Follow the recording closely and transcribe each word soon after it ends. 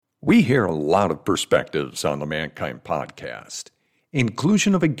We hear a lot of perspectives on the Mankind podcast.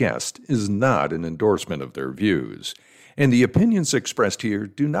 Inclusion of a guest is not an endorsement of their views, and the opinions expressed here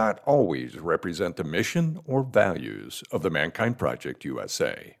do not always represent the mission or values of the Mankind Project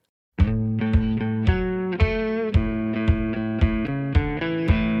USA.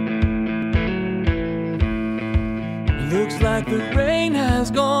 Looks like the rain has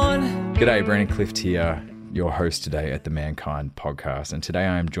gone. G'day, Brandon Clift here, your host today at the Mankind Podcast. And today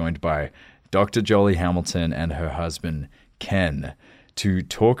I am joined by Dr. Jolie Hamilton and her husband, Ken, to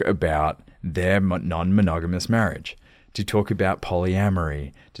talk about their non-monogamous marriage, to talk about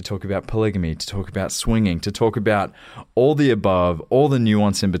polyamory, to talk about polygamy, to talk about swinging, to talk about all the above, all the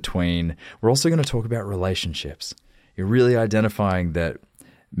nuance in between. We're also going to talk about relationships. You're really identifying that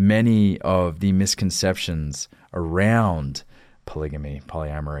many of the misconceptions around polygamy,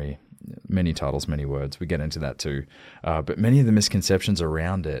 polyamory, many titles, many words, we get into that too. But many of the misconceptions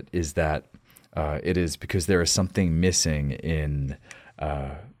around it is that it is because there is something missing in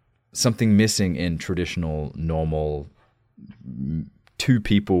traditional, normal, two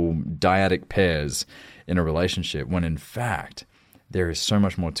people, dyadic pairs in a relationship, when in fact, there is so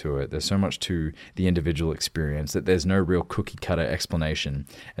much more to it. There's so much to the individual experience that there's no real cookie cutter explanation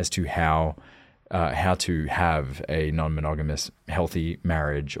as to how to have a non-monogamous healthy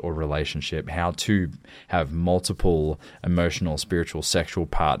marriage or relationship, how to have multiple emotional, spiritual, sexual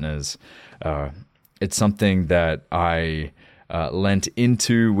partners. It's something that I lent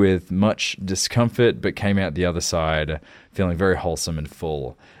into with much discomfort, but came out the other side feeling very wholesome and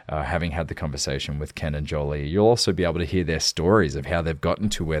full, having had the conversation with Ken and Jolie. You'll also be able to hear their stories of how they've gotten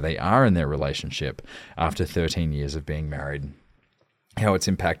to where they are in their relationship after 13 years of being married, how it's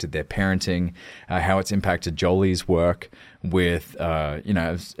impacted their parenting, how it's impacted Jolie's work with,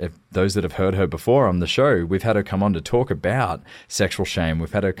 if those that have heard her before on the show, we've had her come on to talk about sexual shame.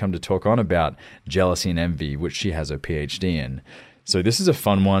 We've had her come to talk on about jealousy and envy, which she has her PhD in. So this is a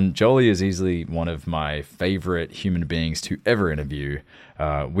fun one. Jolie is easily one of my favorite human beings to ever interview.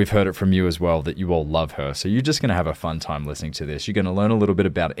 We've heard it from you as well that you all love her. So you're just going to have a fun time listening to this. You're going to learn a little bit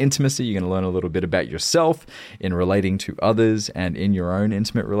about intimacy. You're going to learn a little bit about yourself in relating to others and in your own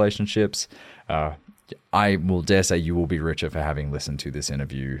intimate relationships. I will dare say you will be richer for having listened to this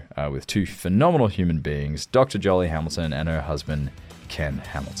interview with two phenomenal human beings, Dr. Jolie Hamilton and her husband, Ken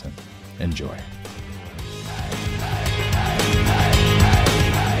Hamilton. Enjoy.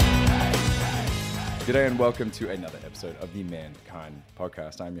 G'day and welcome to another episode of the Mankind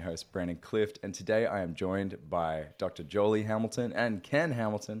Podcast. I'm your host, Brandon Clift, and today I am joined by Dr. Jolie Hamilton and Ken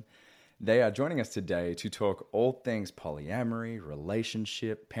Hamilton. They are joining us today to talk all things polyamory,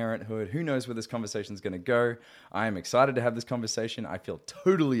 relationship, parenthood. Who knows where this conversation is going to go? I am excited to have this conversation. I feel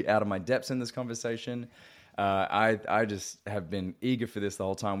totally out of my depths in this conversation. I just have been eager for this the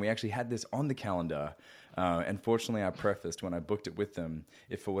whole time. We actually had this on the calendar. And fortunately, I prefaced when I booked it with them,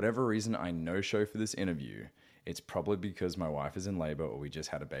 if for whatever reason I no-show for this interview, it's probably because my wife is in labor or we just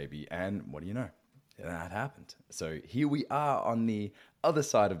had a baby. And what do you know? That happened. So here we are on the other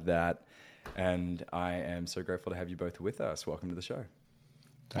side of that. And I am so grateful to have you both with us. Welcome to the show.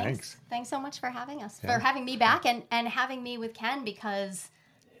 Thanks. Thanks so much for having us, for having me back and having me with Ken, because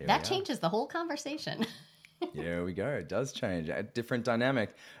that changes the whole conversation. There we go. It does change. A different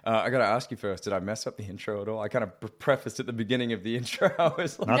dynamic. I got to ask you first, did I mess up the intro at all? I kind of prefaced at the beginning of the intro. I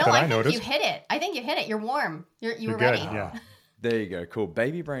was like, Not no, that I think noticed. you hit it. I think you hit it. You're warm. You were good, ready. yeah. There you go. Cool.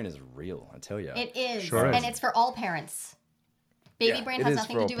 Baby brain is real, I tell you. It is. Sure is. And it's for all parents. Baby Yeah, brain it has is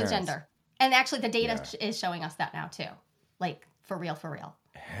nothing for to all do with parents. gender. And actually the data is showing us that now too. Like, for real, for real.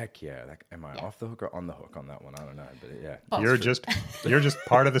 Heck yeah. Am I off the hook or on the hook on that one? I don't know. But yeah. Both. You're just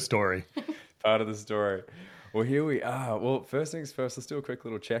part of the story. Part of the story. Well, here we are. Well, first things first, let's do a quick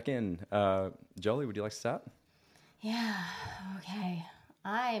little check-in. Jolie, would you like to start? Yeah. Okay.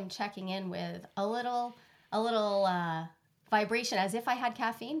 I am checking in with a little vibration as if I had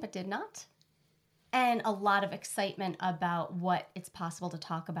caffeine, but did not. And a lot of excitement about what it's possible to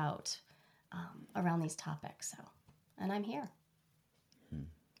talk about around these topics. And I'm here.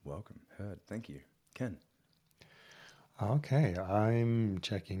 Welcome. Heard. Thank you. Ken. Okay, I'm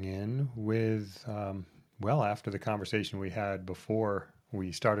checking in with, after the conversation we had before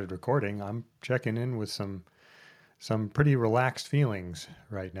we started recording, I'm checking in with some pretty relaxed feelings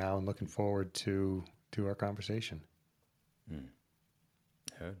right now and looking forward to our conversation.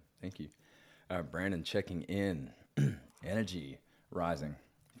 Heard. Thank you. Brandon, checking in. Energy rising,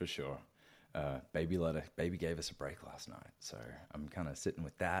 for sure. Baby gave us a break last night, so I'm kind of sitting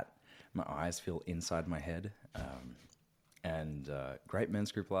with that. My eyes feel inside my head. And great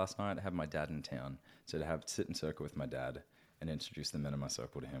men's group last night. I had my dad in town, so to sit in circle with my dad and introduce the men in my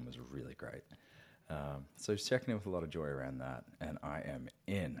circle to him was really great. So checking in with a lot of joy around that, and I am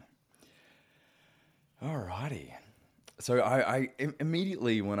in. Alrighty. So I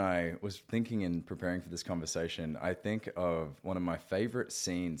immediately, when I was thinking and preparing for this conversation, I think of one of my favorite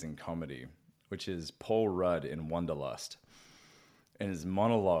scenes in comedy, which is Paul Rudd in Wanderlust, and his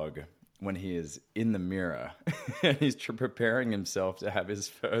monologue when he is in the mirror and he's preparing himself to have his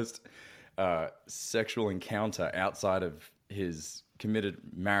first sexual encounter outside of his committed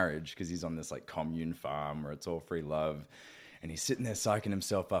marriage, because he's on this like commune farm where it's all free love, and he's sitting there psyching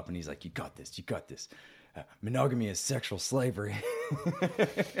himself up, and he's like, you got this, monogamy is sexual slavery.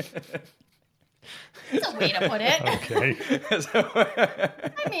 That's a way to put it. Okay.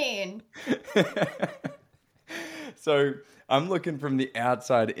 I mean, so I'm looking from the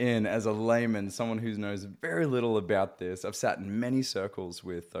outside in as a layman, someone who knows very little about this. I've sat in many circles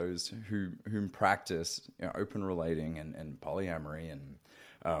with those whom practice open relating and polyamory,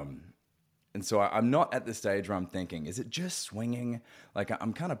 and so I'm not at the stage where I'm thinking, is it just swinging? Like,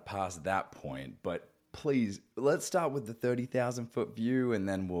 I'm kind of past that point, but please, let's start with the 30,000-foot view, and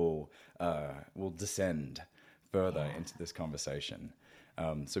then we'll descend further into this conversation.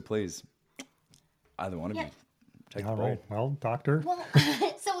 So please, either one of you, take the All ball. right. Well, doctor. well,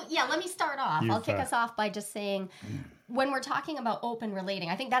 so yeah, let me start off. I'll kick us off by just saying, when we're talking about open relating,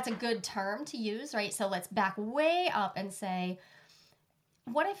 I think that's a good term to use, right? So let's back way up and say,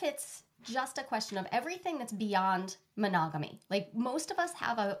 what if it's just a question of everything that's beyond monogamy? Like, most of us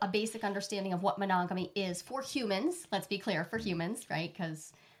have a basic understanding of what monogamy is for humans. Let's be clear, for humans, right?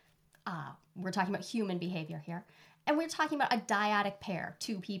 Because we're talking about human behavior here. And we're talking about a dyadic pair,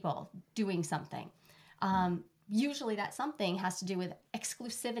 two people doing something. Usually that something has to do with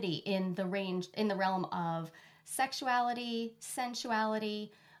exclusivity in the realm of sexuality,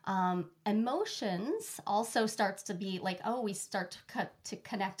 sensuality. Emotions also starts to be like, we start to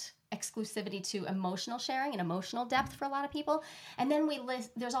connect exclusivity to emotional sharing and emotional depth for a lot of people. And then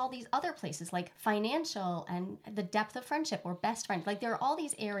there's all these other places like financial and the depth of friendship or best friend. Like, there are all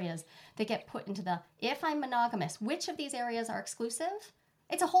these areas that get put into the, if I'm monogamous, which of these areas are exclusive?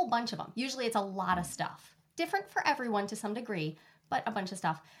 It's a whole bunch of them. Usually it's a lot of stuff. Different for everyone to some degree, but a bunch of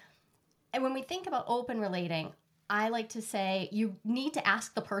stuff. And when we think about open relating, I like to say you need to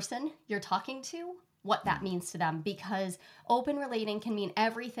ask the person you're talking to what that means to them, because open relating can mean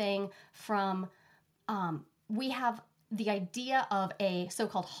everything from, we have the idea of a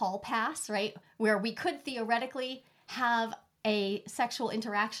so-called hall pass, right? Where we could theoretically have a sexual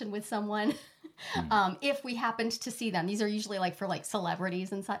interaction with someone if we happened to see them. These are usually like for like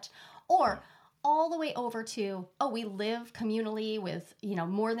celebrities and such. Or all the way over to, we live communally with,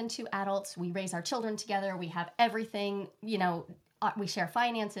 more than two adults. We raise our children together. We have everything, we share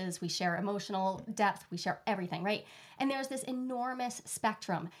finances, we share emotional depth, we share everything, right? And there's this enormous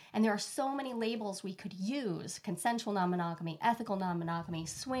spectrum, and there are so many labels we could use: consensual non-monogamy, ethical non-monogamy,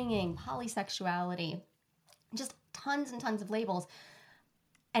 swinging, polysexuality, just tons and tons of labels.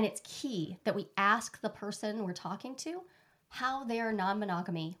 And it's key that we ask the person we're talking to how their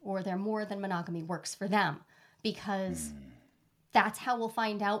non-monogamy or their more than monogamy works for them, because that's how we'll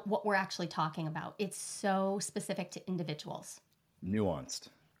find out what we're actually talking about. It's so specific to individuals. Nuanced,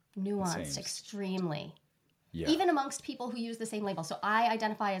 extremely. Yeah. Even amongst people who use the same label. So I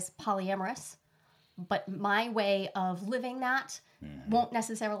identify as polyamorous, but my way of living that won't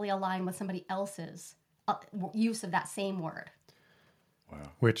necessarily align with somebody else's use of that same word.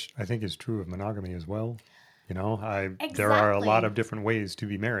 Wow. Which I think is true of monogamy as well. There are a Exactly. lot of different ways to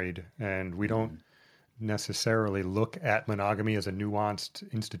be married, and we don't necessarily look at monogamy as a nuanced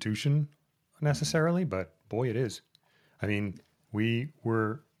institution necessarily, but boy, it is. I mean, we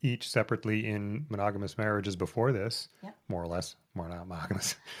were each separately in monogamous marriages before this, Yep. more or less. We're not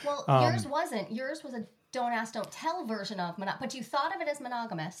monogamous. Well, yours wasn't. Yours was a don't ask, don't tell version of but you thought of it as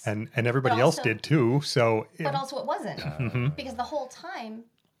monogamous. And everybody But else also- did too. So But also it wasn't. Because the whole time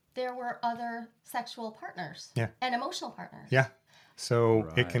there were other sexual partners and emotional partners. yeah. So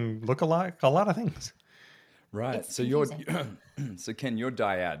Right. it can look a lot of things. Right. It's So so Ken, your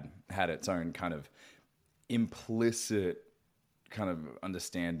dyad had its own kind of implicit kind of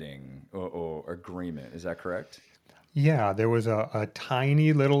understanding or agreement. Is that correct? Yeah, there was a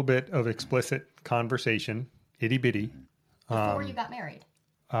tiny little bit of explicit conversation, itty bitty, Before you got married.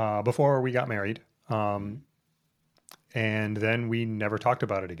 before we got married. And then we never talked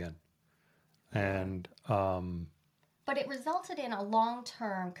about it again. And But it resulted in a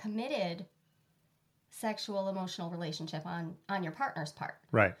long-term committed sexual emotional relationship on your partner's part.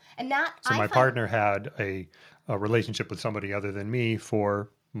 right. And that So my partner had a relationship with somebody other than me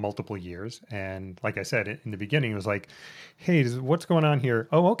for multiple years. And like I said, in the beginning, it was like, hey, what's going on here?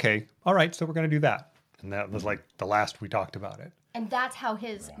 Oh, okay. All right. So we're going to do that. And that was like the last we talked about it. And that's how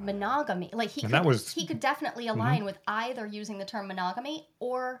his monogamy, like he could definitely align with either using the term monogamy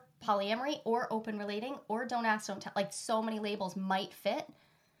or polyamory or open relating or don't ask, don't tell. Like so many labels might fit.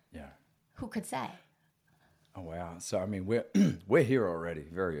 Yeah. Who could say? Oh wow! So I mean, we're here already,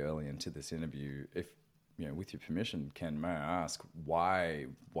 very early into this interview. If with your permission, Ken, may I ask why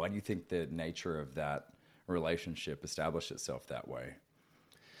do you think the nature of that relationship established itself that way?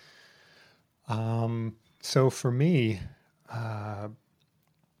 So for me,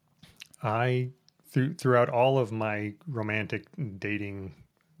 throughout all of my romantic dating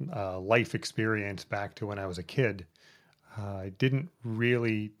life experience back to when I was a kid, I didn't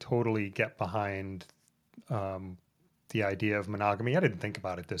really totally get behind the idea of monogamy. I didn't think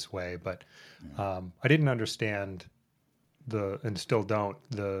about it this way, but I didn't understand and still don't,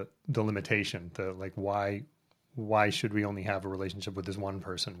 the limitation, why should we only have a relationship with this one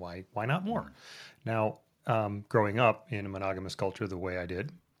person? Why not more? Now, growing up in a monogamous culture the way I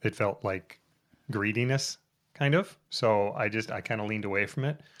did, it felt like greediness, kind of. So I kind of leaned away from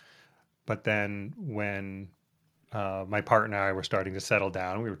it. But then when my partner and I were starting to settle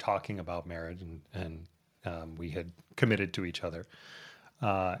down, we were talking about marriage and we had committed to each other.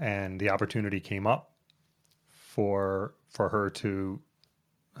 And the opportunity came up for her to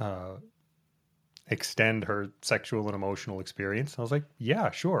extend her sexual and emotional experience. I was like,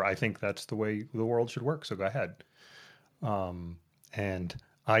 yeah, sure. I think that's the way the world should work. So go ahead. And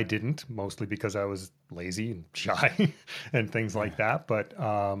I didn't, mostly because I was lazy and shy and things like that. But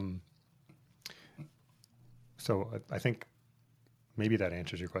so I think maybe that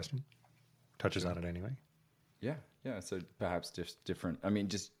answers your question. Touches on it anyway. Yeah. So perhaps just different. I mean,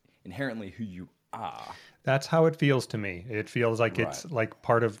 just inherently who you are. That's how it feels to me. It feels like it's like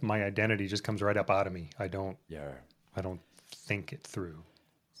part of my identity just comes right up out of me. I don't think it through.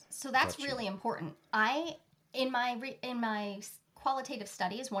 So that's really important. In my qualitative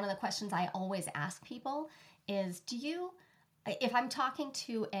studies, one of the questions I always ask people is, if I'm talking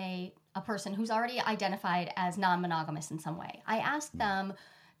to a person who's already identified as non-monogamous in some way, I ask them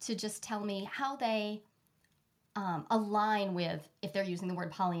to just tell me how they align with, if they're using the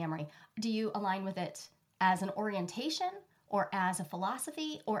word polyamory, do you align with it as an orientation or as a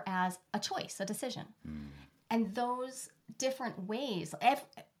philosophy or as a choice, a decision? And those different ways,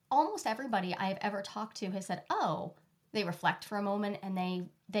 almost everybody I've ever talked to has said, oh, they reflect for a moment and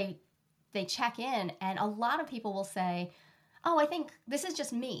they check in. And a lot of people will say, oh, I think this is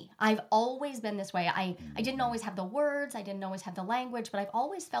just me. I've always been this way. I didn't always have the words. I didn't always have the language, but I've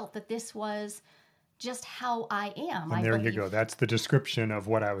always felt that this was just how I am. And there you go. That's the description of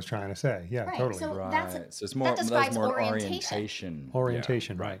what I was trying to say. Yeah, right. totally. So so it's more, that describes more orientation.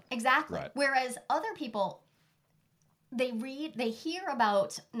 Orientation, yeah, right. Exactly. Right. Whereas other people, they hear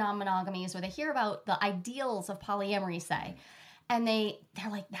about non-monogamies or they hear about the ideals of polyamory, say, and they're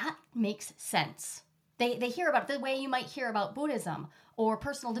like, that makes sense. They hear about it the way you might hear about Buddhism or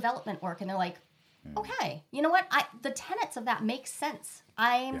personal development work, and they're like, okay, you know what? The tenets of that make sense.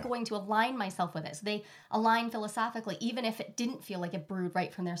 I am going to align myself with it. So they align philosophically, even if it didn't feel like it brewed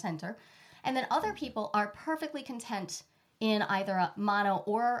right from their center. And then other people are perfectly content in either a mono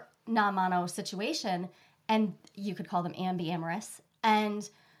or non-mono situation, and you could call them ambiamorous. And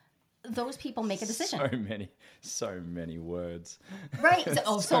those people make a decision. So many words. Right.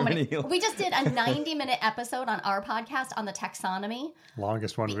 So many. We just did a 90-minute episode on our podcast on the taxonomy.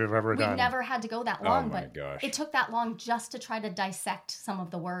 Longest one we've ever done. We've never had to go that long, but gosh. It took that long just to try to dissect some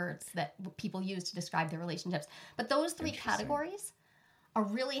of the words that people use to describe their relationships. But those three categories are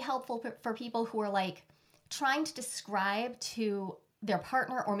really helpful for people who are like trying to describe to their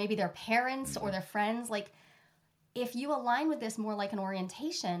partner or maybe their parents or their friends, like, if you align with this more like an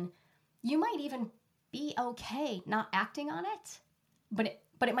orientation, you might even be okay not acting on it, but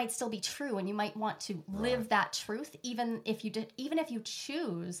it might still be true, and you might want to live that truth, even if you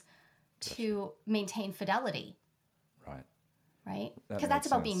choose to maintain fidelity. Right. Because that's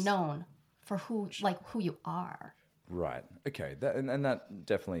about being known for who you are. Right. Okay. And that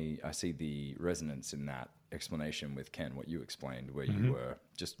definitely, I see the resonance in that explanation with Ken, what you explained, where you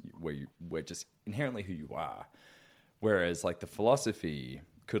were just inherently who you are. Whereas like the philosophy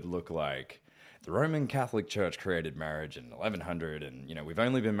could look like the Roman Catholic Church created marriage in 1100, and we've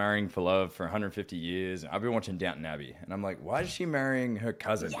only been marrying for love for 150 years. And I've been watching Downton Abbey, and I'm like, why is she marrying her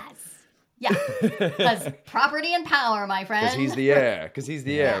cousin? Yes. Yeah. Because property and power, my friend. Because he's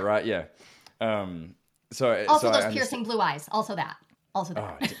the heir. Right? Yeah. Also, those piercing blue eyes. Also that. Also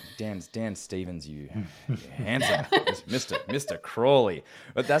that. Oh, Dan Stevens, you handsome, Mr. Crawley.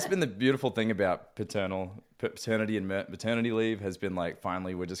 But that's been the beautiful thing about paternity and maternity leave has been like,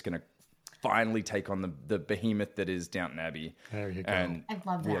 finally, we're just going to finally take on the behemoth that is Downton Abbey. There you go. And I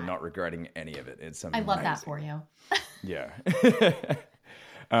love we are that. not regretting any of it. It's I amazing. love that for you. Yeah.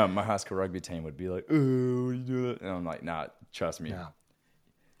 My high school rugby team would be like, "Oh, what you do that?" And I'm like, "Nah, trust me. Yeah.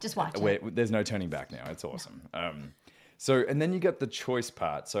 Just watch it. There's no turning back now. It's awesome." So, and then you get the choice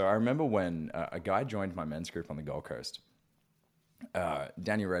part. So I remember when a guy joined my men's group on the Gold Coast,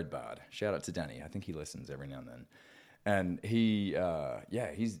 Danny Redbard. Shout out to Danny. I think he listens every now and then. And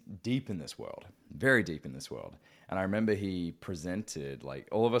he's deep in this world, very deep in this world. And I remember he presented, like,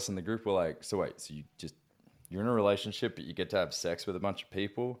 all of us in the group were like, so wait, so you're in a relationship, but you get to have sex with a bunch of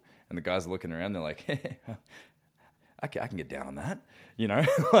people? And the guys are looking around, they're like, hey, I can get down on that. You know,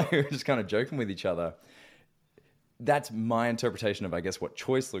 like, we're just kind of joking with each other. That's my interpretation of, I guess, what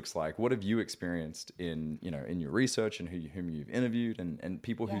choice looks like. What have you experienced in your research and whom you've interviewed and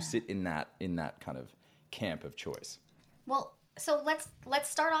people who sit in that kind of camp of choice? Well, so let's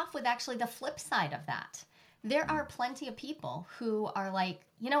start off with actually the flip side of that. There are plenty of people who are like,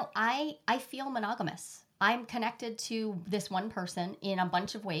 I feel monogamous. I'm connected to this one person in a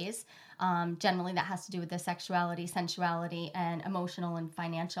bunch of ways. Generally, that has to do with the sexuality, sensuality, and emotional and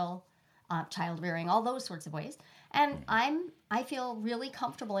financial, child rearing, all those sorts of ways. And I feel really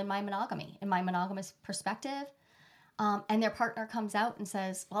comfortable in my monogamy, in my monogamous perspective. And their partner comes out and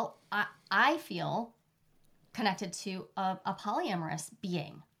says, well, I feel connected to a polyamorous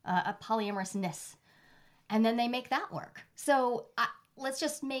being, a polyamorousness. And then they make that work. So let's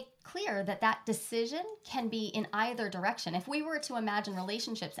just make clear that decision can be in either direction. If we were to imagine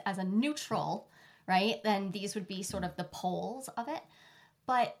relationships as a neutral, right, then these would be sort of the poles of it.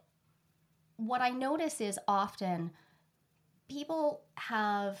 But what I notice is often people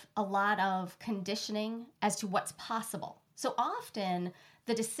have a lot of conditioning as to what's possible. So often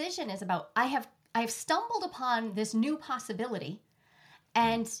the decision is about, I have stumbled upon this new possibility,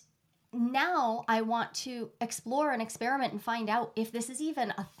 and now I want to explore and experiment and find out if this is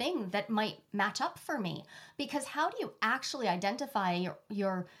even a thing that might match up for me. Because how do you actually identify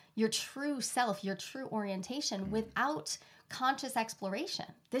your true self, your true orientation without conscious exploration?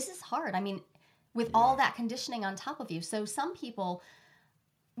 This is hard. I mean, with all that conditioning on top of you. So some people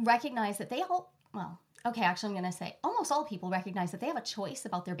recognize that I'm going to say almost all people recognize that they have a choice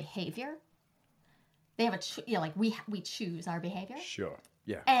about their behavior. They have we choose our behavior. Sure.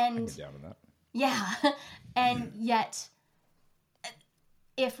 Yeah. And I can get down with that. Yeah. And yet,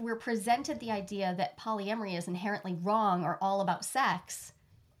 if we're presented the idea that polyamory is inherently wrong or all about sex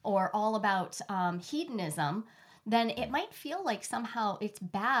or all about hedonism, then it might feel like somehow it's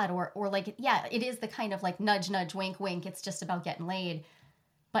bad or like, yeah, it is the kind of like nudge, nudge, wink, wink. It's just about getting laid.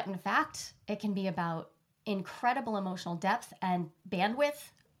 But in fact, it can be about incredible emotional depth and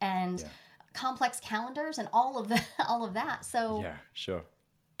bandwidth and complex calendars and all of that. So yeah, sure.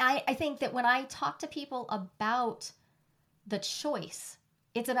 I think that when I talk to people about the choice,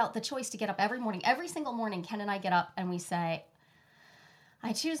 it's about the choice to get up every morning. Every single morning, Ken and I get up and we say,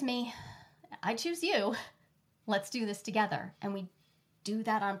 I choose me. I choose you. Let's do this together. And we do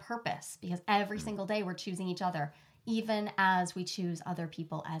that on purpose because every single day we're choosing each other, even as we choose other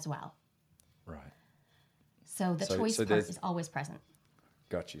people as well. Right. So the choice part is always present.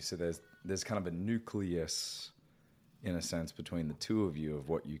 Got you. So there's kind of a nucleus, in a sense, between the two of you of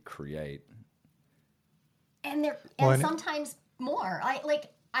what you create. And sometimes more.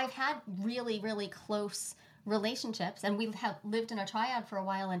 I've had really, really close relationships, and we have lived in a triad for a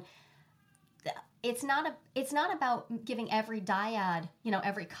while, and it's not about giving every dyad,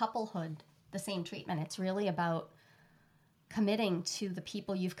 every couplehood the same treatment. It's really about committing to the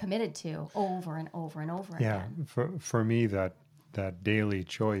people you've committed to over and over and over again. Yeah, for me, that daily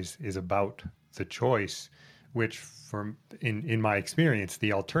choice is about the choice, which in my experience,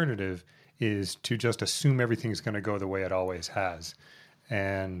 the alternative is to just assume everything's going to go the way it always has.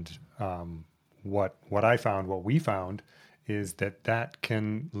 And what we found is that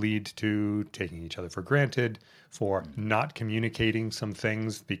can lead to taking each other for granted, for not communicating some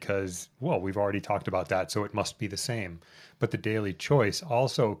things because, well, we've already talked about that, so it must be the same. But the daily choice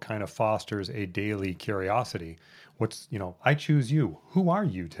also kind of fosters a daily curiosity. I choose you. Who are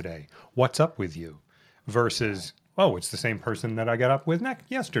you today? What's up with you? Versus, oh, it's the same person that I got up with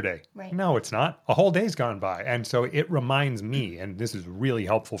yesterday. Right. No, it's not. A whole day's gone by. And so it reminds me, and this is really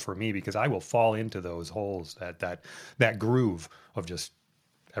helpful for me because I will fall into those holes, that groove of just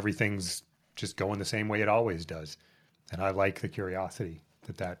everything's just going the same way it always does. And I like the curiosity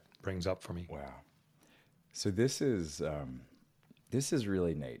that brings up for me. Wow. So this is this is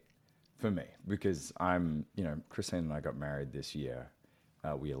really neat for me because Christine and I got married this year.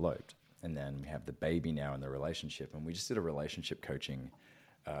 We eloped, and then we have the baby now in the relationship, and we just did a relationship coaching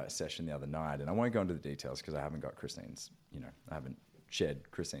session the other night, and I won't go into the details because I haven't got Christine's, I haven't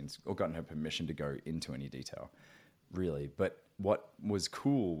shared Christine's or gotten her permission to go into any detail, really. But what was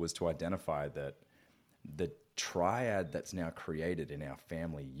cool was to identify that the triad that's now created in our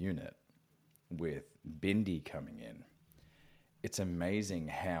family unit with Bindi coming in, it's amazing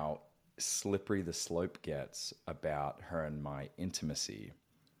how slippery the slope gets about her and my intimacy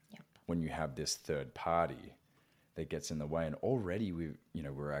when you have this third party that gets in the way. And already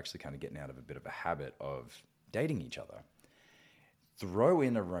we're actually kind of getting out of a bit of a habit of dating each other. Throw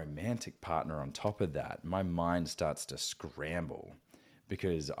in a romantic partner on top of that, my mind starts to scramble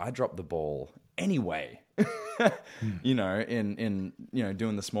because I drop the ball anyway, in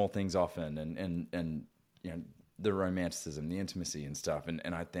doing the small things often and the romanticism, the intimacy and stuff.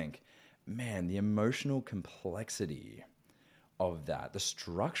 And I think, man, the emotional complexity of that, the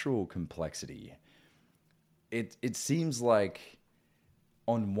structural complexity, it seems like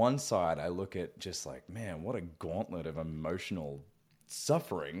on one side I look at just like, man, what a gauntlet of emotional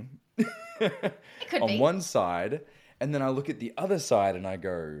suffering on one side. And then I look at the other side and I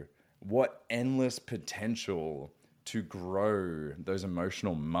go, what endless potential to grow those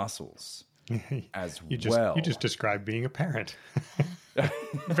emotional muscles as You well. just described being a parent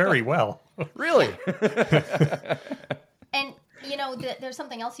very well. Really? And there's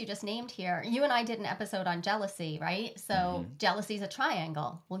something else you just named here. You and I did an episode on jealousy, right? So jealousy is a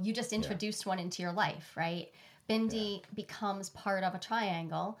triangle. Well, you just introduced one into your life, right? Bindi becomes part of a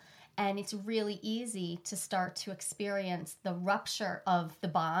triangle, and it's really easy to start to experience the rupture of the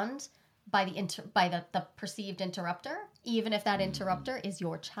bond by the perceived interrupter, even if that interrupter is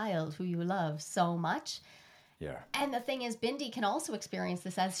your child who you love so much. Yeah. And the thing is, Bindi can also experience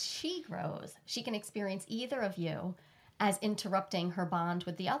this as she grows. She can experience either of you as interrupting her bond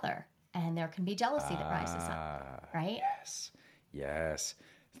with the other. And there can be jealousy that rises up, right? Yes.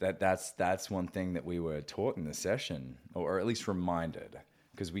 That's one thing that we were taught in the session, or at least reminded,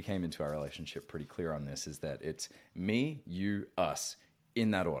 because we came into our relationship pretty clear on this, is that it's me, you, us, in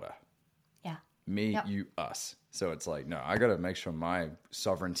that order. Yeah. Me, you, us. So it's like, no, I got to make sure my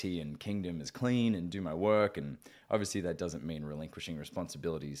sovereignty and kingdom is clean and do my work. And obviously that doesn't mean relinquishing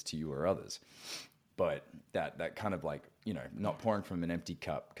responsibilities to you or others. But that kind of like, not pouring from an empty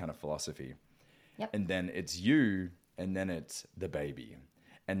cup kind of philosophy. Yep. And then it's you, and then it's the baby.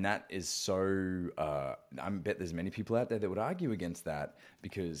 And that is so, I bet there's many people out there that would argue against that,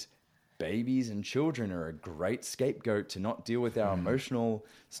 because babies and children are a great scapegoat to not deal with our emotional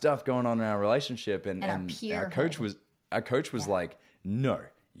stuff going on in our relationship. And our coach was like, no,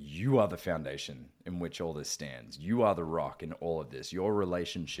 you are the foundation in which all this stands. You are the rock in all of this, your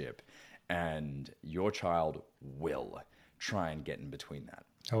relationship, and your child will try and get in between that.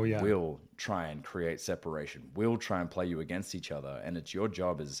 Oh, yeah. Will try and create separation. Will try and play you against each other. And it's your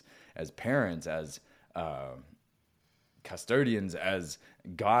job as parents, as custodians, as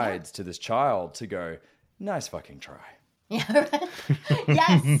guides to this child to go, nice fucking try. Yeah.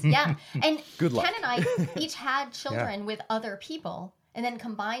 Yes. Yeah. And Good luck. Ken and I each had children with other people and then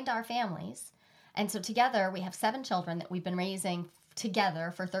combined our families. And so together we have 7 children that we've been raising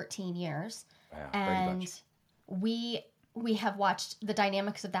together for 13 years. Wow, and we have watched the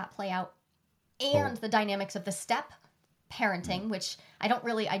dynamics of that play out and the dynamics of the step parenting, which I don't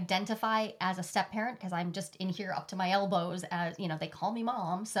really identify as a step parent because I'm just in here up to my elbows as, they call me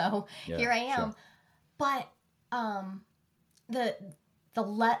mom. So here I am. Sure. But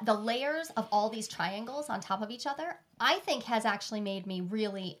the layers of all these triangles on top of each other, I think has actually made me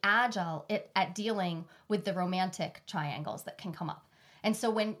really agile at dealing with the romantic triangles that can come up. And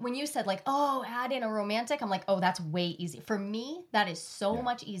so when you said like, oh, add in a romantic, I'm like, oh, that's way easy. For me, that is so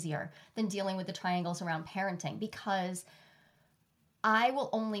much easier than dealing with the triangles around parenting, because I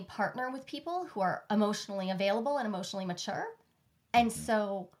will only partner with people who are emotionally available and emotionally mature. And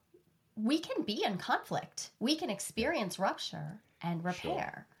so we can be in conflict. We can experience rupture and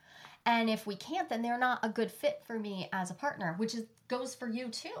repair. Sure. And if we can't, then they're not a good fit for me as a partner, which goes for you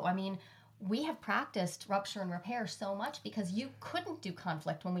too. I mean, we have practiced rupture and repair so much because you couldn't do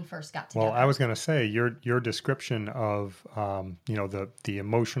conflict when we first got together. Well, I was going to say your description of the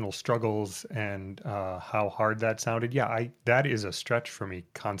emotional struggles and how hard that sounded. Yeah, that is a stretch for me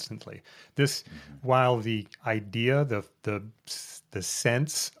constantly. This, while the idea, the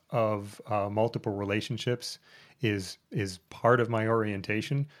sense of multiple relationships is part of my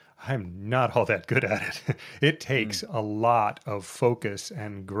orientation, I'm not all that good at it. It takes a lot of focus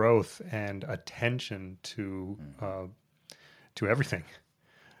and growth and attention to to everything.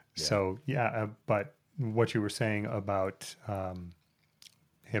 Yeah. So but what you were saying about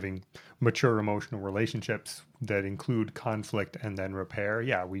having mature emotional relationships that include conflict and then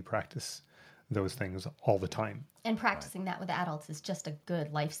repair, we practice those things all the time. And practicing that with adults is just a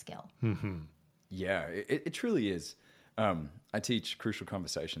good life skill. Yeah, it truly is. I teach crucial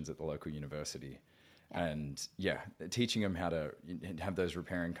conversations at the local university. And teaching them how to have those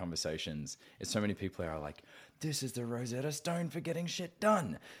repairing conversations. Is so many people are like, this is the Rosetta Stone for getting shit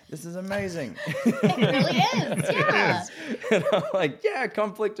done. This is amazing. It really is. Yeah. And I'm like,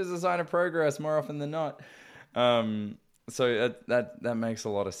 conflict is a sign of progress more often than not. So that makes a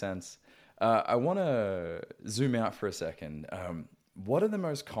lot of sense. I want to zoom out for a second. What are the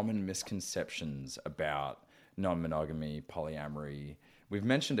most common misconceptions about non-monogamy, polyamory? We've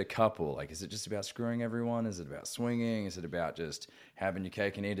mentioned a couple. Like, is it just about screwing everyone? Is it about swinging? Is it about just having your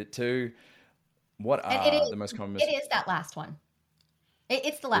cake and eat it too? What are the most common? It is that last one.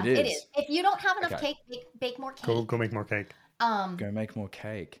 It's the last. It is. If you don't have enough cake, bake more cake. Go make more cake. Go make more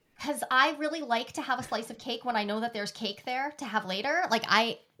cake. Because I really like to have a slice of cake when I know that there's cake there to have later. Like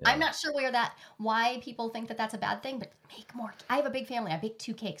I'm not sure why people think that that's a bad thing, but make more. I have a big family. I bake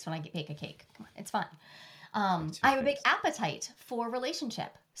 2 cakes when I bake a cake. Come on, it's fun. I have a big appetite for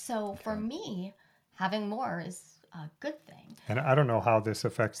relationship. So for me, having more is a good thing. And I don't know how this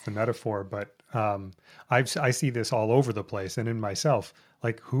affects the metaphor, but I see this all over the place and in myself.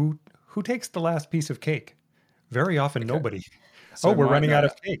 Like, who takes the last piece of cake? Very often, nobody. So we're running out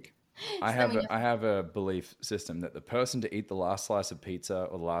of cake. I have a belief system that the person to eat the last slice of pizza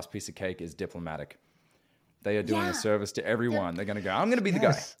or the last piece of cake is diplomatic. They are doing a service to everyone. They're going to go, I'm going to be the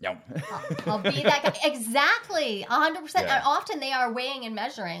guy. Yum. I'll be that guy. Exactly. 100%. And often they are weighing and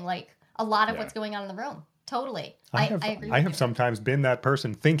measuring like a lot of what's going on in the room. Totally. I agree. I have sometimes been that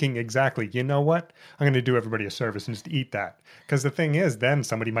person thinking exactly, you know what? I'm going to do everybody a service and just eat that. Because the thing is, then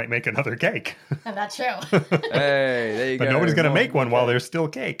somebody might make another cake. And that's true. Hey, there you go. But nobody's going to make one while there's still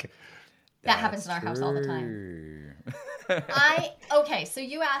cake. That happens in our house all the time. Okay, so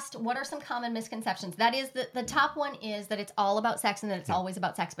you asked what are some common misconceptions. That is the top one is that it's all about sex and that it's always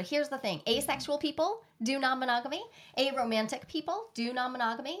about sex. But here's the thing. Asexual people do non-monogamy. Aromantic people do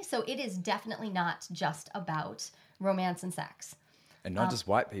non-monogamy. So it is definitely not just about romance and sex. And not just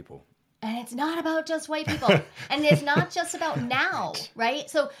white people. And it's not about just white people. And it's not just about now, right?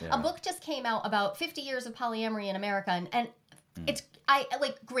 So a book just came out about 50 years of polyamory in America. And it's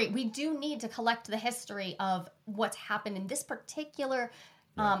great. We do need to collect the history of what's happened in this particular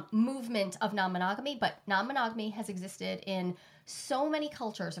movement of non-monogamy, but non-monogamy has existed in so many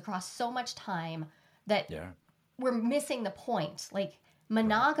cultures across so much time that we're missing the point. Like,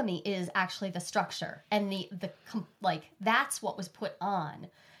 monogamy is actually the structure and the that's what was put on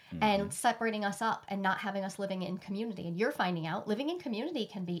and separating us up and not having us living in community. And you're finding out living in community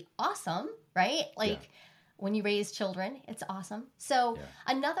can be awesome, right? When you raise children, it's awesome. So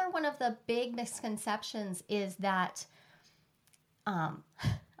another one of the big misconceptions is that,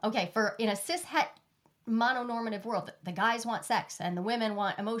 for in a cis-het mononormative world, the guys want sex and the women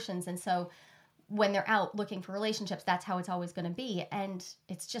want emotions. And so when they're out looking for relationships, that's how it's always going to be. And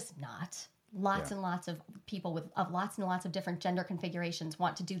it's just not. Lots and lots of people of lots and lots of different gender configurations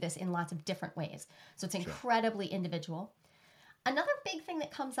want to do this in lots of different ways. So it's incredibly individual. Another big thing that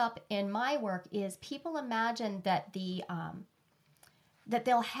comes up in my work is people imagine that that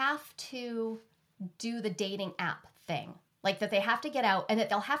they'll have to do the dating app thing, like that they have to get out and that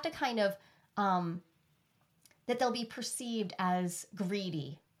they'll have to kind of that they'll be perceived as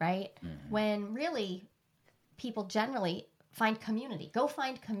greedy, right? When really people generally find community. Go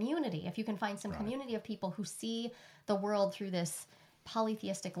find community. If you can find some community of people who see the world through this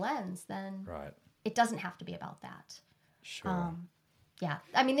polytheistic lens, then it doesn't have to be about that. Sure.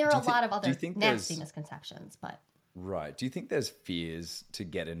 I mean, there are a lot of other nasty there's misconceptions, but... Right. Do you think there's fears to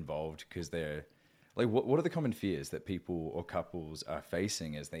get involved because they're... Like, what are the common fears that people or couples are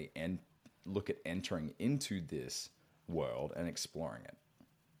facing as they look at entering into this world and exploring it?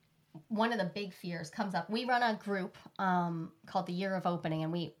 One of the big fears comes up. We run a group called the Year of Opening,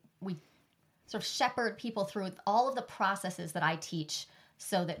 and we sort of shepherd people through all of the processes that I teach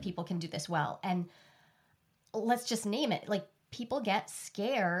so that people can do this well. And let's just name it. Like, people get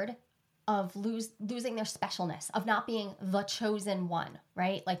scared of losing their specialness, of not being the chosen one,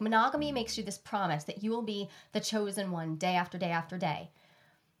 right? Like, monogamy makes you this promise that you will be the chosen one day after day after day.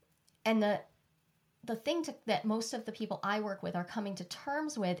 And the thing that most of the people I work with are coming to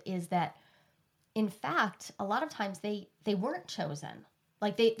terms with is that, in fact, a lot of times they weren't chosen.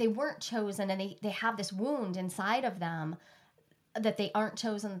 Like, they weren't chosen, and they have this wound inside of them that they aren't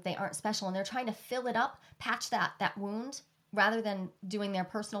chosen, that they aren't special, and they're trying to fill it up, patch that wound, rather than doing their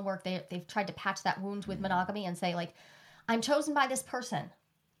personal work, they've tried to patch that wound with monogamy and say, like, I'm chosen by this person.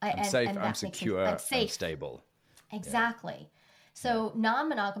 I'm safe, that I'm makes me- secure, I'm I'm safe. stable. Exactly. So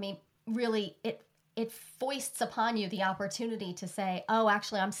non-monogamy really, it foists upon you the opportunity to say, oh,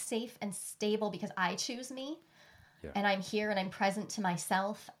 actually, I'm safe and stable because I choose me. Yeah. And I'm here and I'm present to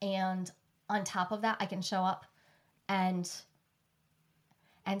myself. And on top of that, I can show up and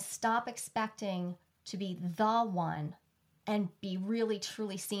stop expecting to be the one and be really,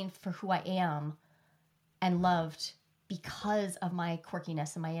 truly seen for who I am and loved because of my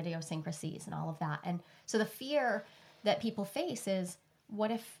quirkiness and my idiosyncrasies and all of that. And so the fear that people face is,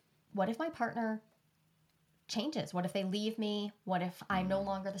 what if my partner changes? What if they leave me? What if I'm no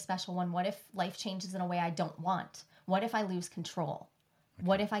longer the special one? What if life changes in a way I don't want? What if I lose control?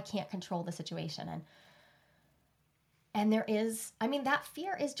 What if I can't control the situation? And there is, I mean, that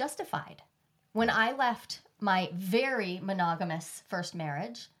fear is justified. When I left my very monogamous first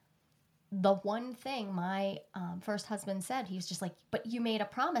marriage, the one thing my first husband said, he was just like, but you made a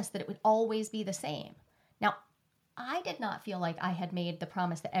promise that it would always be the same. Now, I did not feel like I had made the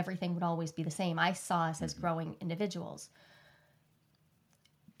promise that everything would always be the same. I saw us as growing individuals.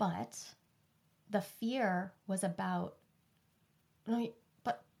 But the fear was about,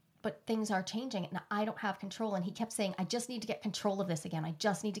 but things are changing and I don't have control. And he kept saying, I just need to get control of this again. I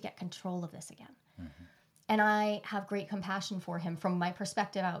just need to get control of this again. Mm-hmm. And I have great compassion for him from my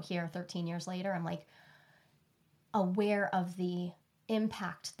perspective out here 13 years later. I'm like aware of the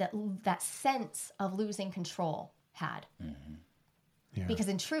impact that sense of losing control had. Mm-hmm. Yeah. Because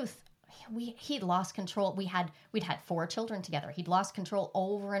in truth, he'd lost control. We'd had 4 children together. He'd lost control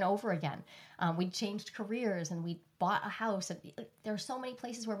over and over again. We'd changed careers and we'd bought a house. And there are so many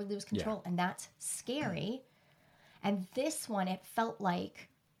places where we lose control, and that's scary. And this one, it felt like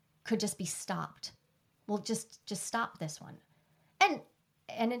could just be stopped. Well, just stop this one.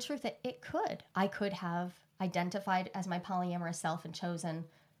 And in truth, it could. I could have identified as my polyamorous self and chosen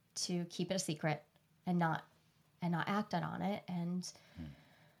to keep it a secret and not acted on it. And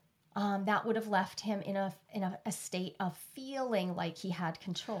that would have left him in a state of feeling like he had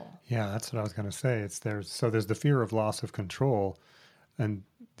control. Yeah, that's what I was going to say. There's the fear of loss of control, and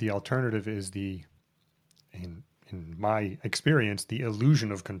the alternative is in my experience, the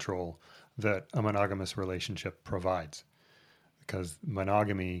illusion of control that a monogamous relationship provides. Because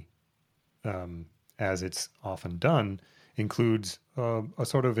monogamy, as it's often done, includes a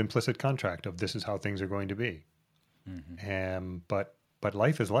sort of implicit contract of this is how things are going to be. Mm-hmm. But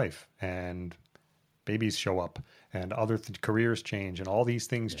life is life, and babies show up, and other careers change, and all these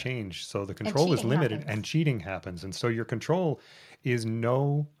things change. So the control is limited, happens. And cheating happens, and so your control is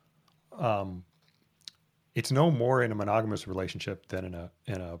it's no more in a monogamous relationship than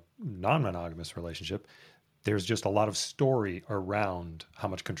in a non-monogamous relationship. There's just a lot of story around how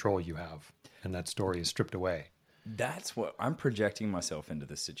much control you have, and that story is stripped away. That's what I'm projecting myself into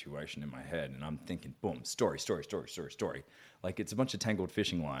this situation in my head, and I'm thinking, boom, story. Like it's a bunch of tangled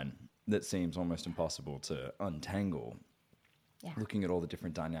fishing line that seems almost impossible to untangle. Yeah. Looking at all the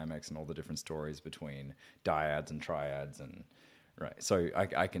different dynamics and all the different stories between dyads and triads, and right. So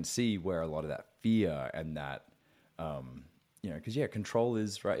I can see where a lot of that fear and that, because control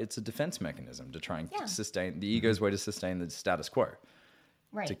is right. It's a defense mechanism to try and sustain the ego's way to sustain the status quo.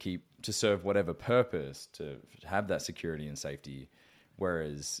 Right. To serve whatever purpose, to have that security and safety.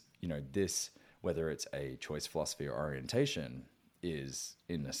 Whereas, this, whether it's a choice, philosophy, or orientation, is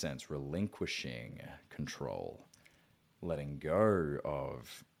in a sense relinquishing control, letting go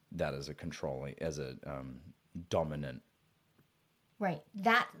of that as a dominant. Right.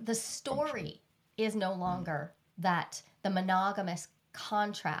 That the story function is no longer that the monogamous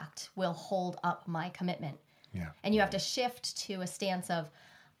contract will hold up my commitment. Yeah. And you have to shift to a stance of,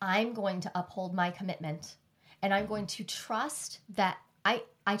 I'm going to uphold my commitment, and I'm going to trust that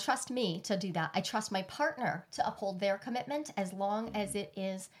I trust me to do that. I trust my partner to uphold their commitment as long as it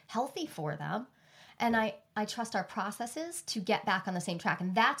is healthy for them. And I trust our processes to get back on the same track.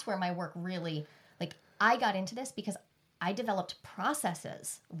 And that's where my work really, I got into this because I developed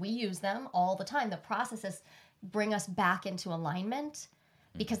processes. We use them all the time. The processes bring us back into alignment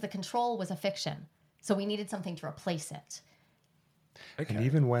because the control was a fiction. So we needed something to replace it. Okay. And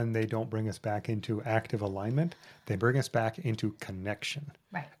even when they don't bring us back into active alignment, they bring us back into connection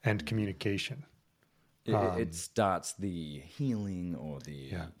and communication. It starts the healing or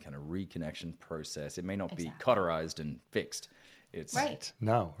the kind of reconnection process. It may not be cauterized and fixed. It's right.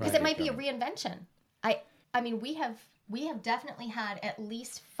 No, because it might be a reinvention. I mean, we have definitely had at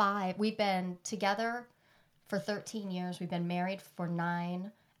least 5. We've been together for 13 years. We've been married for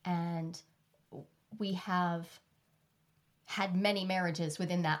 9, and we have had many marriages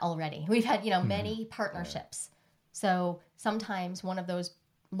within that already. We've had, many partnerships. So sometimes one of those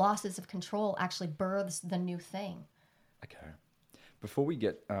losses of control actually births the new thing. Okay. Before we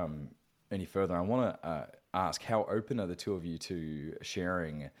get any further, I want to ask, how open are the two of you to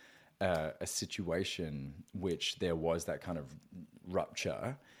sharing a situation which there was that kind of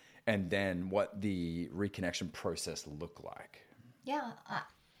rupture, and then what the reconnection process looked like? Yeah,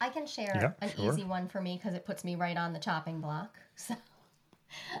 I can share an easy one for me because it puts me right on the chopping block. So,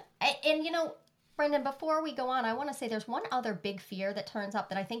 and Brendan, before we go on, I want to say there's one other big fear that turns up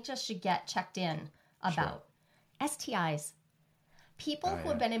that I think just should get checked in about. STIs. People who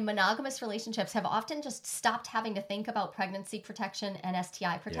have been in monogamous relationships have often just stopped having to think about pregnancy protection and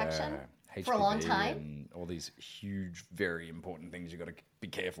STI protection for a long time. And all these huge, very important things you got to be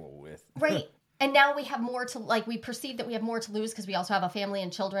careful with. Right. And now we have more to, we perceive that we have more to lose because we also have a family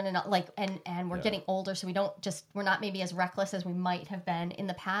and children and we're getting older. So we're not maybe as reckless as we might have been in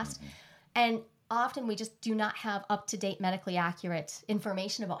the past. Mm-hmm. And often we just do not have up-to-date medically accurate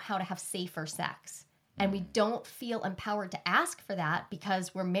information about how to have safer sex. And we don't feel empowered to ask for that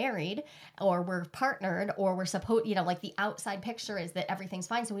because we're married or we're partnered or we're supposed, the outside picture is that everything's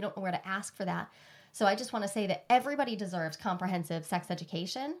fine. So we don't know where to ask for that. So I just want to say that everybody deserves comprehensive sex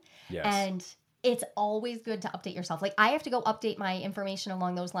education. Yes. And it's always good to update yourself. I have to go update my information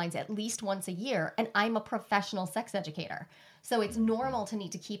along those lines at least once a year. And I'm a professional sex educator. So it's normal to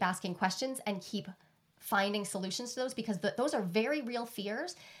need to keep asking questions and keep finding solutions to those because those are very real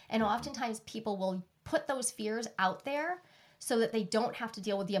fears. And oftentimes people will put those fears out there so that they don't have to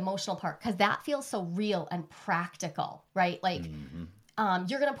deal with the emotional part because that feels so real and practical, right?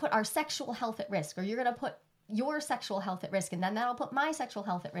 You're going to put our sexual health at risk, or you're going to put your sexual health at risk, and then that'll put my sexual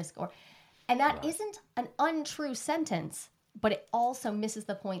health at risk. And that isn't an untrue sentence, but it also misses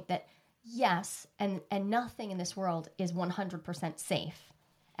the point that yes, and nothing in this world is 100% safe.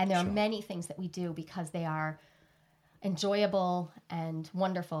 And there are many things that we do because they are enjoyable and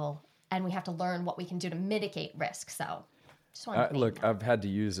wonderful, and we have to learn what we can do to mitigate risk. So, just wanted to look, that. I've had to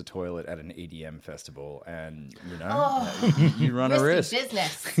use a toilet at an EDM festival, and you run a risk.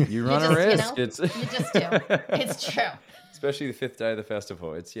 Business. You run a risk. You just do. It's true. Especially the fifth day of the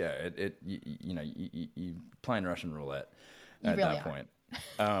festival. It's you playing Russian roulette at really that point.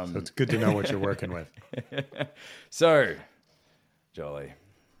 So it's good to know what you're working with. So, Jolly,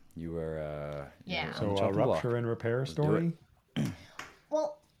 you were So a rupture and repair story.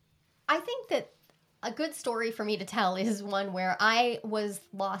 Well, I think that a good story for me to tell is one where I was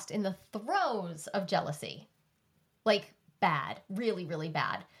lost in the throes of jealousy. Bad, really, really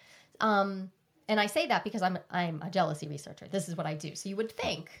bad. And I say that because I'm a jealousy researcher. This is what I do. So you would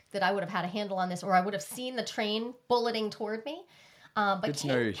think that I would have had a handle on this, or I would have seen the train bulleting toward me. But good to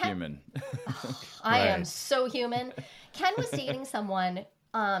know you're human. I am so human. Ken was dating someone.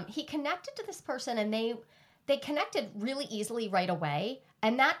 He connected to this person, and they connected really easily right away.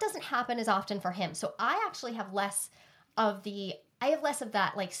 And that doesn't happen as often for him. So I actually have less of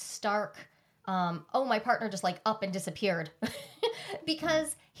that stark, my partner just up and disappeared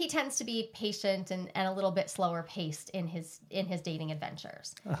because he tends to be patient and a little bit slower paced in his dating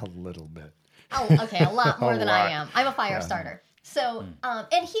adventures. A little bit. Oh, okay. A lot more than I am. I'm a fire starter. So,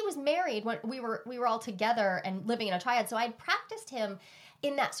 and he was married when we were all together and living in a triad. So I had practiced him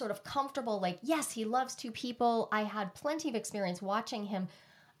in that sort of comfortable, yes, he loves two people. I had plenty of experience watching him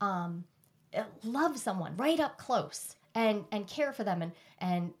love someone right up close and care for them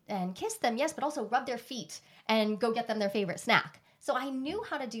and kiss them, yes, but also rub their feet and go get them their favorite snack. So I knew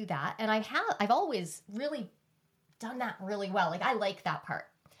how to do that, and I've always really done that really well. I like that part.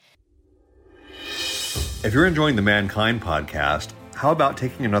 If you're enjoying the Mankind podcast, how about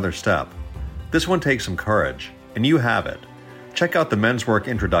taking another step? This one takes some courage, and you have it. Check out the Men's Work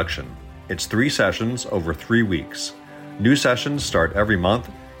Introduction. It's 3 sessions over 3 weeks. New sessions start every month,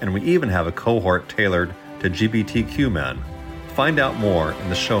 and we even have a cohort tailored to LGBTQ men. Find out more in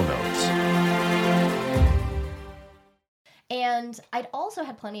the show notes. And I'd also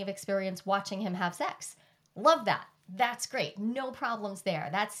had plenty of experience watching him have sex. Love that. That's great. No problems there.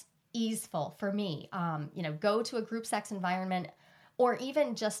 That's easeful for me. Go to a group sex environment or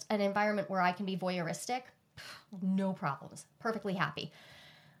even just an environment where I can be voyeuristic. No problems. Perfectly happy.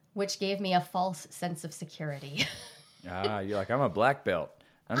 Which gave me a false sense of security. You're like, I'm a black belt.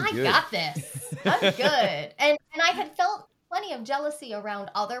 I'm good. I got this. I'm good. And I had felt plenty of jealousy around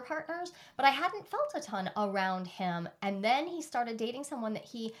other partners, but I hadn't felt a ton around him. And then he started dating someone that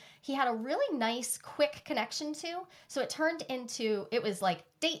he had a really nice, quick connection to. So it turned into, it was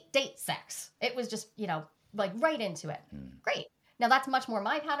date, sex. It was just, right into it. Great. Now that's much more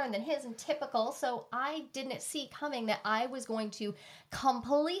my pattern than his and typical. So I didn't see coming that I was going to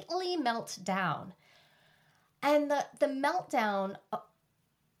completely melt down. And the meltdown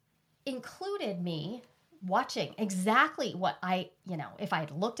included me watching exactly what if I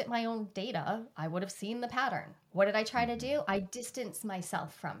had looked at my own data, I would have seen the pattern. What did I try to do? I distanced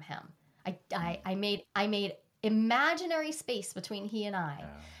myself from him. I made imaginary space between he and I.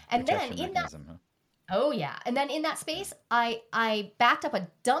 And then in that, oh yeah. And then in that space, I backed up a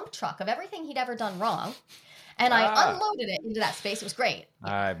dump truck of everything he'd ever done wrong. And I unloaded it into that space. It was great.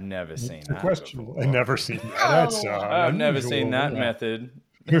 I've never seen that. Questionable. I've never seen that. That's, I've never seen that method.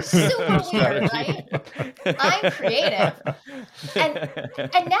 Super weird, right? I'm creative.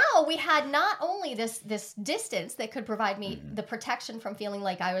 And now we had not only this distance that could provide me the protection from feeling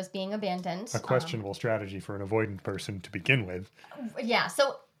like I was being abandoned. A questionable strategy for an avoidant person to begin with. Yeah.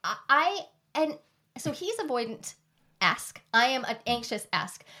 So so he's avoidant-esque. I am an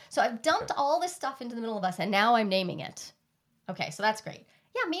anxious-esque. So I've dumped all this stuff into the middle of us, and now I'm naming it. Okay, so that's great.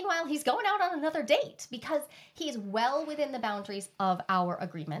 Yeah, meanwhile, he's going out on another date because he's well within the boundaries of our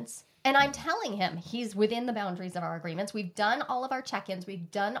agreements. And I'm telling him he's within the boundaries of our agreements. We've done all of our check-ins. We've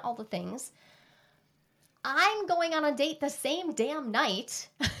done all the things. I'm going on a date the same damn night.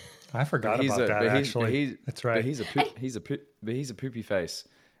 I forgot about that, actually. That's right. But he's a poopy face.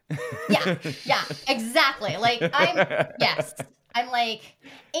 Yeah, exactly. Like, I'm like,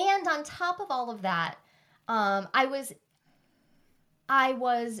 and on top of all of that, I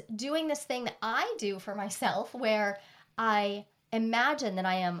was doing this thing that I do for myself where I imagine that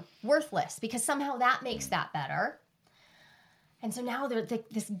I am worthless because somehow that makes that better. And so now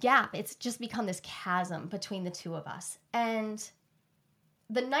this gap, it's just become this chasm between the two of us. And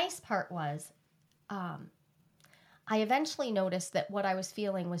the nice part was I eventually noticed that what I was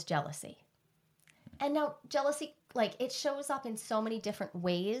feeling was jealousy. And now jealousy, like, it shows up in so many different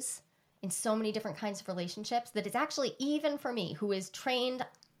ways, in so many different kinds of relationships, that it's actually, even for me, who is trained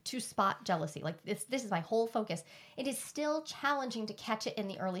to spot jealousy, like this is my whole focus, it is still challenging to catch it in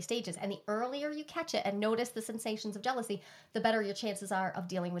the early stages. And the earlier you catch it and notice the sensations of jealousy, the better your chances are of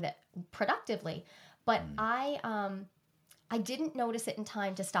dealing with it productively. But I didn't notice it in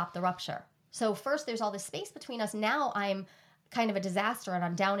time to stop the rupture. So first there's all this space between us. Now I'm kind of a disaster and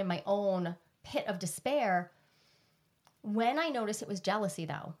I'm down in my own pit of despair. When I noticed it was jealousy,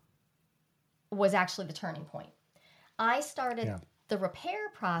 though, was actually the turning point. I started the repair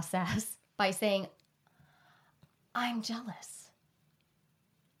process by saying, I'm jealous.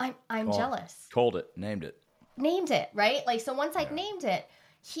 I'm jealous. Called it, named it, right? Like, so once I'd named it,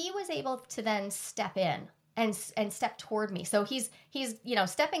 he was able to then step in and step toward me. So he's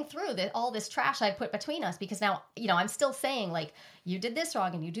stepping through all this trash I put between us, because now, I'm still saying, like, you did this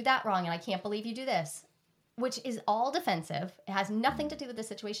wrong and you do that wrong and I can't believe you do this, which is all defensive. It has nothing to do with the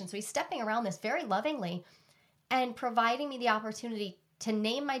situation. So he's stepping around this very lovingly and providing me the opportunity to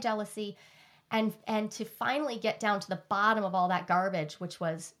name my jealousy and to finally get down to the bottom of all that garbage, which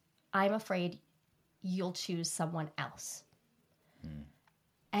was, I'm afraid you'll choose someone else.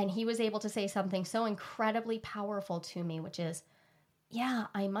 And he was able to say something so incredibly powerful to me, which is, yeah,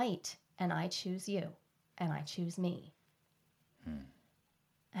 I might, and I choose you, and I choose me.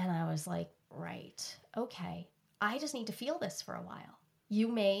 And I was like, right, okay, I just need to feel this for a while. You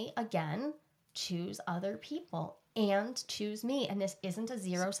may, again, choose other people and choose me, and this isn't a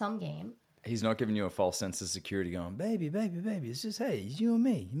zero-sum game. He's not giving you a false sense of security going, baby, it's just, hey, it's you and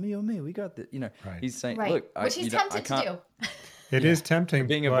me, we got the, Right. He's saying, right. look, which he's tempted to do. It is tempting.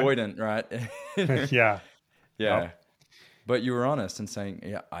 Being avoidant, right? Yeah. Yep. But you were honest in saying,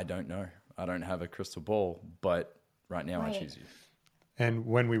 yeah, I don't know. I don't have a crystal ball, but right now I choose you. And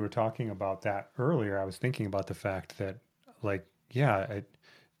when we were talking about that earlier, I was thinking about the fact that, like,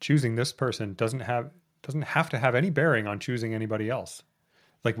 choosing this person doesn't have to have any bearing on choosing anybody else.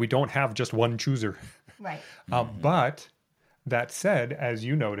 Like, we don't have just one chooser. Right. But that said, as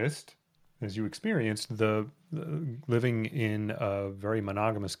you noticed, as you experienced, the living in a very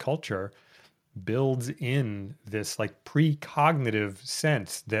monogamous culture builds in this, like, precognitive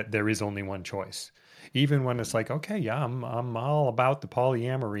sense that there is only one choice. Even when it's like, okay, yeah, I'm all about the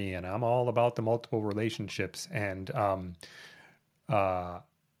polyamory and I'm all about the multiple relationships, and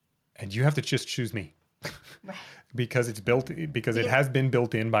you have to just choose me. Right. because it has been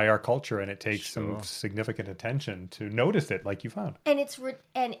built in by our culture, and it takes some significant attention to notice it, like you found. And it's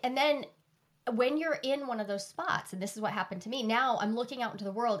and then when you're in one of those spots, and this is what happened to me, now I'm looking out into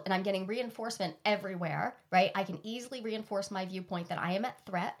the world and I'm getting reinforcement everywhere, right? I can easily reinforce my viewpoint that I am at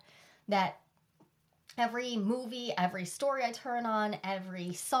threat, that every movie, every story I turn on,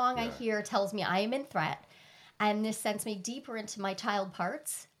 every song I hear tells me I am in threat. And this sends me deeper into my child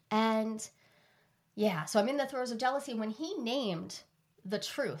parts. And yeah, so I'm in the throes of jealousy when he named the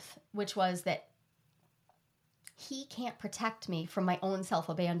truth, which was that he can't protect me from my own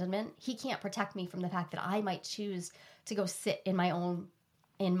self-abandonment. He can't protect me from the fact that I might choose to go sit in my own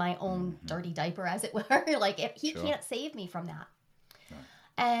dirty diaper, as it were. Like, he can't save me from that. No.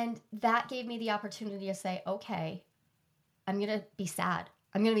 And that gave me the opportunity to say, okay, I'm going to be sad.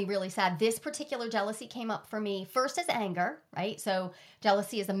 I'm going to be really sad. This particular jealousy came up for me first as anger, right? So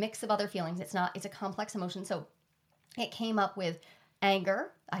jealousy is a mix of other feelings. It's a complex emotion. So it came up with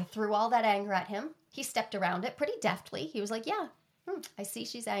anger. I threw all that anger at him. He stepped around it pretty deftly. He was like, yeah, I see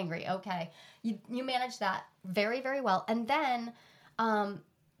she's angry. Okay. You managed that very, very well. And then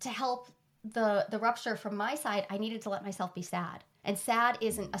to help the rupture from my side, I needed to let myself be sad. And sad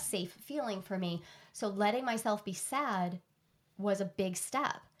isn't a safe feeling for me. So letting myself be sad was a big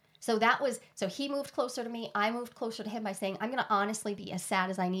step. So he moved closer to me. I moved closer to him by saying, I'm going to honestly be as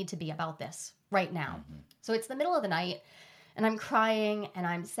sad as I need to be about this right now. Mm-hmm. So it's the middle of the night and I'm crying and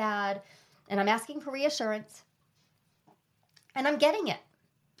I'm sad and I'm asking for reassurance and I'm getting it.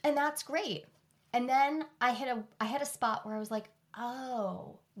 And that's great. And then I had a spot where I was like,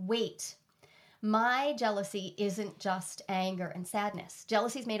 oh, wait. My jealousy isn't just anger and sadness.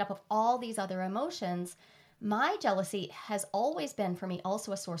 Jealousy is made up of all these other emotions. My jealousy has always been for me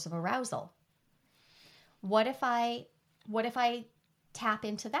also a source of arousal. What if I tap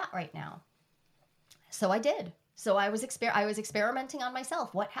into that right now? So I did. So I was experimenting on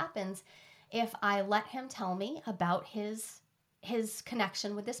myself. What happens if I let him tell me about his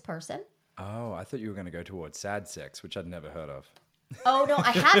connection with this person? Oh, I thought you were going to go towards sad sex, which I'd never heard of. Oh, no,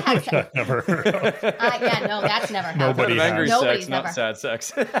 I have had sex. Never heard of. Yeah, no, that's never happened. Angry Nobody's sex, never. not sad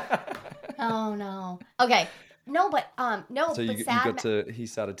sex. Oh, no. Okay. No, but no. So but he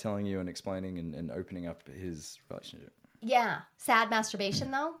started telling you and explaining and opening up his relationship. Yeah. Sad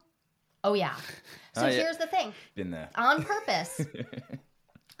masturbation, though? Oh, yeah. So here's the thing. Been there. On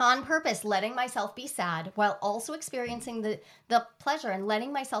purpose, letting myself be sad while also experiencing the pleasure and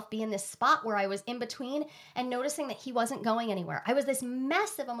letting myself be in this spot where I was in between and noticing that he wasn't going anywhere. I was this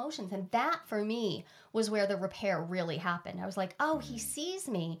mess of emotions, and that for me was where the repair really happened. I was like, oh, he sees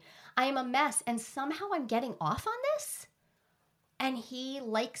me. I am a mess, and somehow I'm getting off on this, and he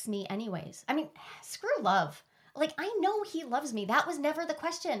likes me anyways. I mean, screw love. Like, I know he loves me. That was never the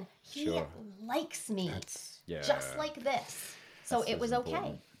question. He likes me just like this. So it was okay.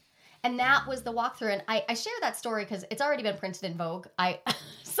 Important. And that was the walkthrough. And I share that story because it's already been printed in Vogue. It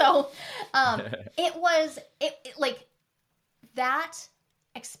was that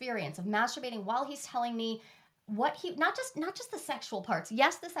experience of masturbating while he's telling me what he, not just the sexual parts.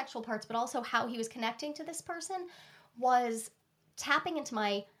 Yes, the sexual parts, but also how he was connecting to this person was tapping into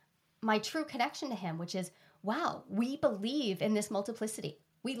my true connection to him, which is, wow, we believe in this multiplicity.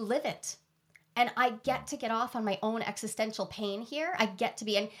 We live it. And I get to get off on my own existential pain here. I get to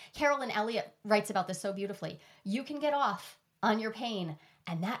be, and Carolyn Elliott writes about this so beautifully. You can get off on your pain,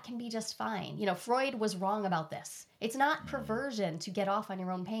 and that can be just fine. You know, Freud was wrong about this. It's not perversion to get off on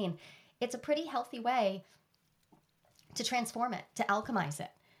your own pain. It's a pretty healthy way to transform it, to alchemize it,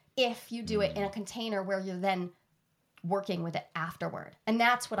 if you do it in a container where you're then working with it afterward. And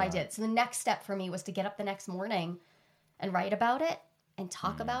that's what I did. So the next step for me was to get up the next morning and write about it and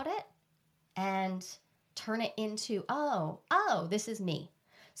talk about it. And turn it into, oh, this is me.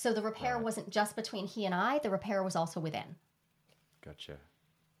 So the repair wasn't just between he and I. The repair was also within. Gotcha.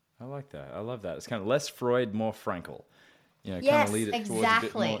 I like that. I love that. It's kind of less Freud, more Frankl. You know, yes, kind of lead it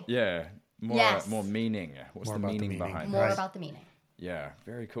exactly. towards a bit more meaning. What's more the meaning behind it? More about the meaning. Yeah,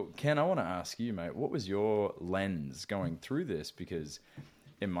 very cool. Ken, I want to ask you, mate, what was your lens going through this? Because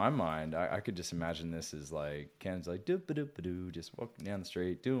in my mind, I could just imagine this as like, Ken's like, doop-a-doop-a-doo, just walking down the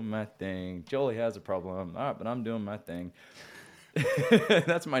street, doing my thing. Jolie has a problem. All right, but I'm doing my thing.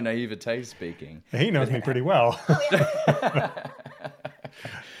 That's my naivete speaking. He knows me pretty well.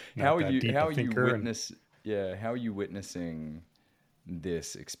 How are you witnessing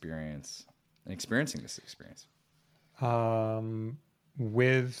this experience and experiencing this experience?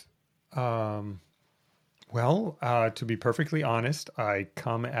 To be perfectly honest, I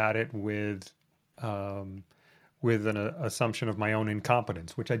come at it with an assumption of my own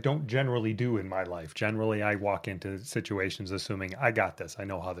incompetence, which I don't generally do in my life. Generally, I walk into situations assuming I got this, I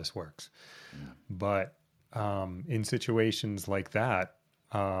know how this works. But in situations like that,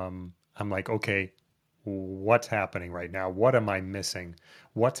 I'm like, okay, what's happening right now? What am I missing?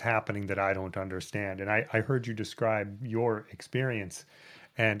 What's happening that I don't understand? And I heard you describe your experience,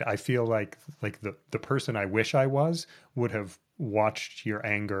 And I feel like the person I wish I was would have watched your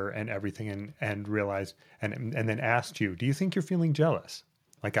anger and everything and realized and then asked you, do you think you're feeling jealous?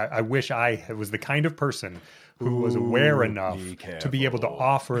 Like I wish I was the kind of person who was aware enough to be able to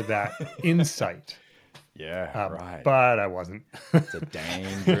offer that insight. Yeah, right. But I wasn't. It's a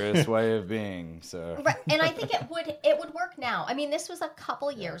dangerous way of being. So, Right. And I think it would work now. I mean, this was a couple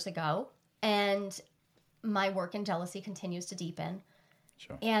years ago, and my work in jealousy continues to deepen.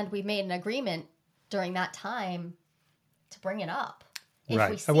 Sure. And we made an agreement during that time to bring it up. If we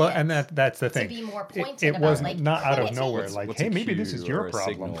Right. see Well, it, and that's the thing. to be more pointed It about, wasn't like, not out put of it to nowhere. use. Like, What's a hey, maybe this cue is your or a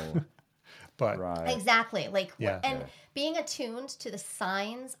problem. signal? But Right. Exactly. Like, Yeah. and being attuned to the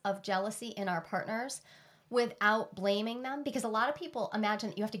signs of jealousy in our partners without blaming them, because a lot of people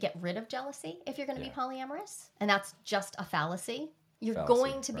imagine you have to get rid of jealousy if you're going to be polyamorous, and that's just a fallacy. You're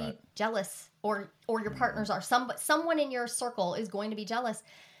going to be jealous, or your partners are. Someone in your circle is going to be jealous,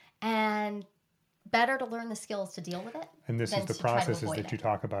 and better to learn the skills to deal with it. And this than is the to try to processes avoid that you it.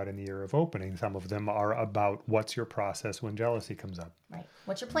 talk about in the year of opening. Some of them are about what's your process when jealousy comes up. Right.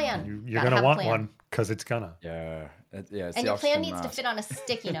 What's your plan? You're Gotta going to have a want plan. one because it's going to. Yeah. Yeah. It's And the your plan oxygen needs to mask. fit on a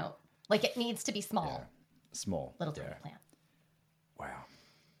sticky note. Like, it needs to be small. Small. Little yeah. tiny plan. Wow.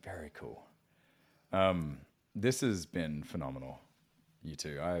 Very cool. This has been phenomenal, you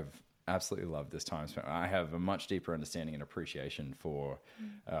two. I've absolutely loved this time spent. I have a much deeper understanding and appreciation for,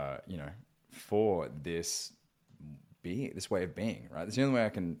 for this way of being, right? That's the only way I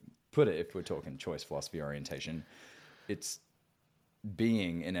can put it if we're talking choice, philosophy, orientation. It's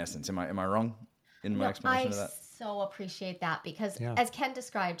being, in essence. Am I wrong in my explanation of that? I so appreciate that, because Yeah. as Ken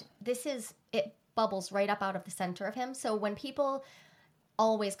described, it bubbles right up out of the center of him. So when people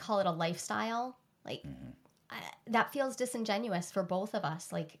always call it a lifestyle, like that feels disingenuous for both of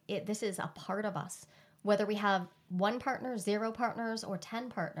us. Like this is a part of us, whether we have one partner, 0 partners, or 10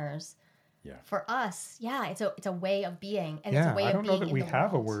 partners. Yeah. For us, it's a way of being, and it's a way I of don't being know that in we the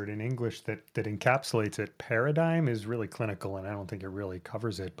have world. a word in English that encapsulates it. Paradigm is really clinical, and I don't think it really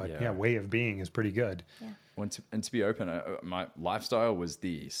covers it. But Yeah. way of being is pretty good. And to be open, my lifestyle was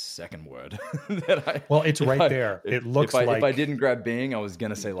the second word that I. Well, it's right there. It looks if like I didn't grab being, I was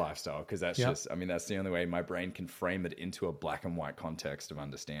gonna say lifestyle, because that's Yeah. that's the only way my brain can frame it into a black and white context of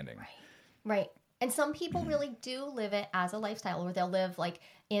understanding. Right. And some people really do live it as a lifestyle, or they'll live like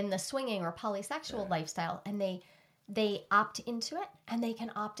in the swinging or polysexual lifestyle, and they opt into it and they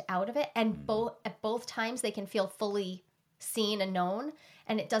can opt out of it. And at both times they can feel fully seen and known.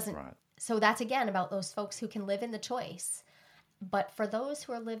 And it doesn't. Right. So that's again about those folks who can live in the choice. But for those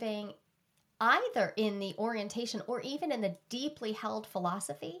who are living either in the orientation or even in the deeply held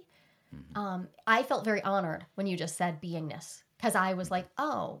philosophy, I felt very honored when you just said beingness, because I was like,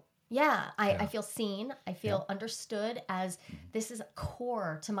 oh, yeah, I feel seen. I feel understood, as this is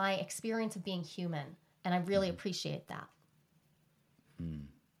core to my experience of being human. And I really appreciate that.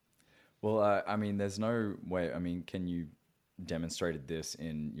 Well, there's no way. Can you demonstrated this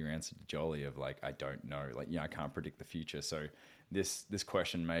in your answer to Jolie of like, I don't know, like, I can't predict the future. So this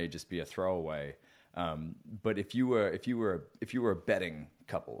question may just be a throwaway. But if you were a betting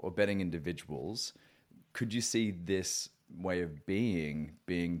couple or betting individuals, could you see this way of being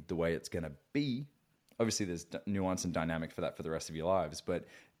the way it's going to be? Obviously there's nuance and dynamic for that for the rest of your lives, but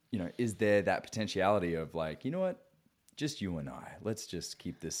is there that potentiality of like, you know what, just you and I, let's just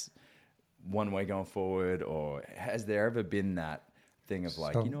keep this one way going forward? Or has there ever been that thing of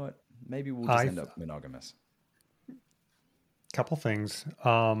like, you know what, maybe we'll just end up monogamous? Couple things.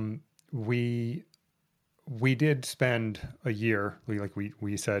 We did spend a year.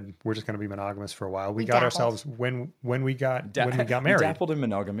 We said we're just going to be monogamous for a while. We got dabbled. ourselves when we got married. We dabbled in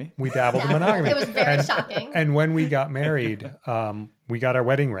monogamy. We dabbled in monogamy. It was very shocking. And when we got married, we got our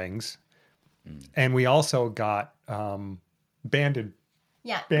wedding rings, and we also got banded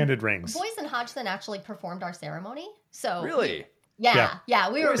rings. Boyce and Hodgson actually performed our ceremony. So Really? Yeah,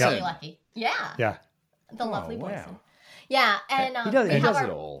 we were really Boyson. lucky. Yeah. Yeah. The lovely wow. Boyson. Yeah, and He does, we he have does our- it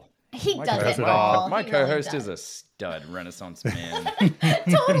all. He My does co-host- it all. My He really co-host does. is a stud Renaissance man.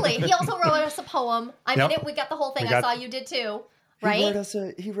 Totally. He also wrote us a poem. I Yep. mean, we got the whole thing. We got- I saw you did too, He right? wrote us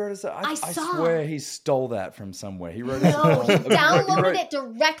a. I saw. swear he stole that from somewhere. He wrote us. No, he he downloaded wrote- it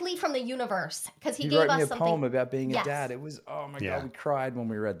directly from the universe because he He gave wrote me us a something. poem about being Yes. a dad. It was, oh my Yeah. god, we cried when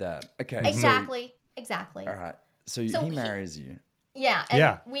we read that. Okay, Exactly. All right, so, So he he- marries you. Yeah, and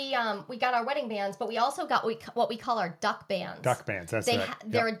Yeah. we got our wedding bands, but we also got what we call our duck bands. Duck bands. That's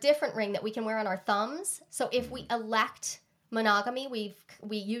They're right. a different ring that we can wear on our thumbs. So if we elect monogamy,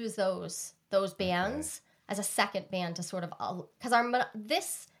 we use those bands as a second band to sort of, because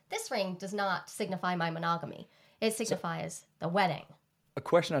this ring does not signify my monogamy. It signifies the wedding. A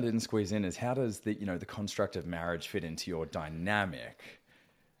question I didn't squeeze in is how does the construct of marriage fit into your dynamic,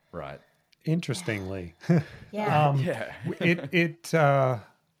 right? Interestingly, Yeah.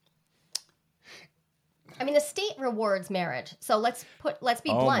 I mean, the state rewards marriage. So let's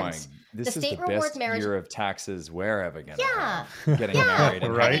be blunt. This the is state the rewards best marriage. year of taxes we're ever going to Yeah. have. Getting married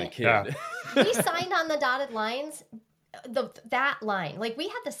and having a Right? kid. Yeah. We signed on the dotted lines. That line, like we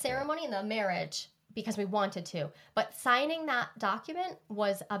had the ceremony and the marriage because we wanted to, but signing that document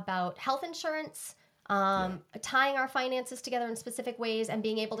was about health insurance, tying our finances together in specific ways, and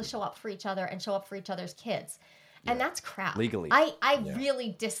being able to show up for each other and show up for each other's kids. And that's crap. Legally. I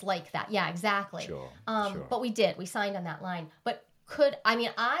really dislike that. Yeah, exactly. Sure. But we signed on that line. But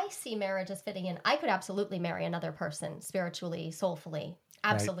I see marriage as fitting in. I could absolutely marry another person spiritually, soulfully.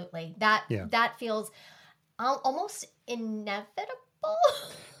 Absolutely. That feels almost inevitable.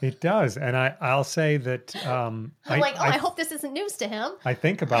 It does. And I'll say that I hope this isn't news to him. I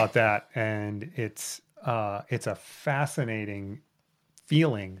think about that, and it's a fascinating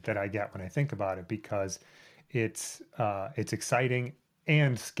feeling that I get when I think about it, because it's exciting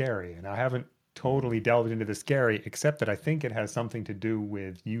and scary. And I haven't totally delved into the scary, except that I think it has something to do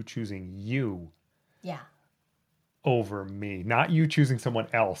with you choosing you Yeah. over me, not you choosing someone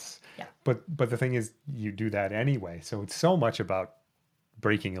else. Yeah. But the thing is, you do that anyway. So it's so much about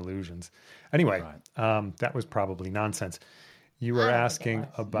breaking illusions. Anyway, that was probably nonsense. You were asking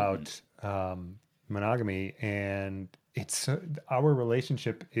about monogamy, and it's our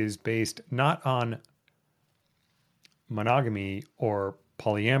relationship is based not on monogamy or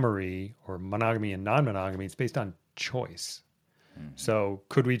polyamory or monogamy and non-monogamy. It's based on choice. So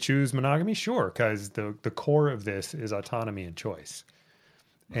could we choose monogamy? Sure, because the core of this is autonomy and choice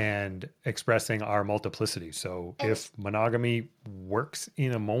and expressing our multiplicity. So if monogamy works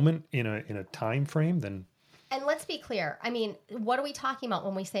in a moment, in a time frame, then... And let's be clear. I mean, what are we talking about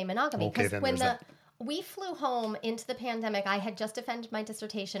when we say monogamy? Okay, Because then when there's we flew home into the pandemic, I had just defended my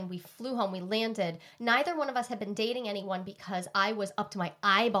dissertation. We flew home, we landed. Neither one of us had been dating anyone because I was up to my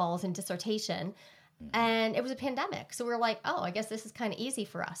eyeballs in dissertation. And it was a pandemic. So we were like, oh, I guess this is kind of easy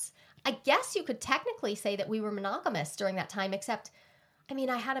for us. I guess you could technically say that we were monogamous during that time, except, I mean,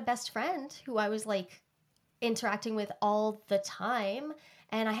 I had a best friend who I was like interacting with all the time.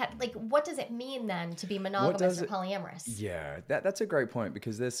 And I had what does it mean then to be monogamous or polyamorous? Yeah, that's a great point,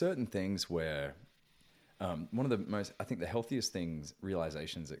 because there's certain things where one of the most, I think the healthiest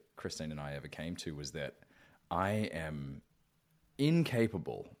realizations that Christine and I ever came to was that I am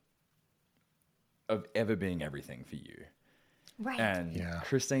incapable of ever being everything for you. Right. And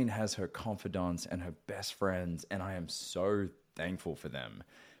Christine has her confidants and her best friends, and I am so thankful for them,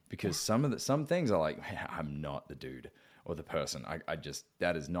 because some things are like, I'm not the dude or the person. I just,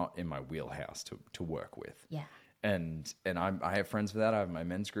 that is not in my wheelhouse to work with. Yeah. And I have friends for that. I have my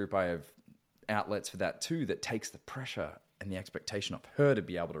men's group. I have outlets for that too, that takes the pressure and the expectation of her to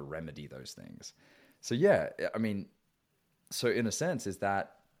be able to remedy those things. So yeah, I mean, so in a sense, is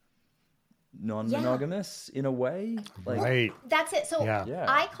that non-monogamous in a way? Right. That's it. So Yeah.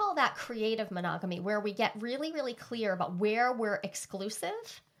 I call that creative monogamy, where we get really, really clear about where we're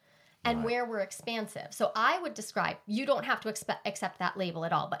exclusive and where we're expansive. So I would describe, you don't have to accept that label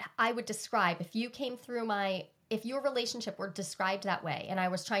at all, but I would describe, if you came through if your relationship were described that way and I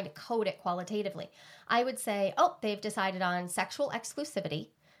was trying to code it qualitatively, I would say, oh, they've decided on sexual exclusivity,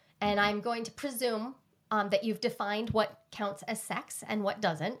 and I'm going to presume that you've defined what counts as sex and what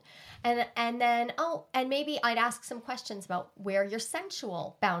doesn't. And then, and maybe I'd ask some questions about where your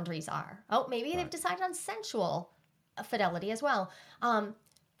sensual boundaries are. Oh, maybe they've decided on sensual fidelity as well.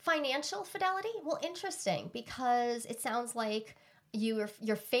 Financial fidelity? Well, interesting, because it sounds like your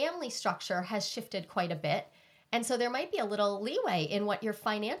family structure has shifted quite a bit. And so there might be a little leeway in what your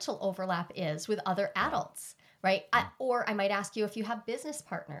financial overlap is with other adults, right? Or I might ask you if you have business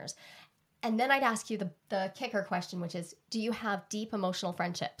partners. And then I'd ask you the kicker question, which is, do you have deep emotional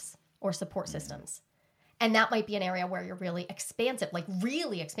friendships or support systems? And that might be an area where you're really expansive, like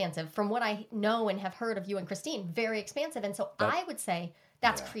really expansive. From what I know and have heard of you and Christine, very expansive. And so I would say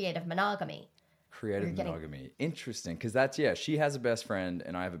that's creative monogamy. Creative monogamy. Interesting. Because that's, she has a best friend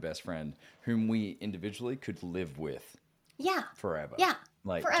and I have a best friend whom we individually could live with. Yeah. Forever. Yeah.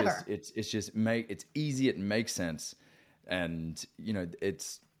 Like forever. It's it's easy. It makes sense. And,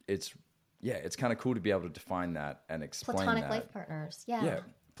 it's kind of cool to be able to define that and explain Platonic that. life partners. Yeah. Yeah.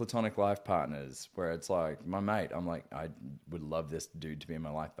 Platonic life partners, where it's like my mate, I'm like, I would love this dude to be in my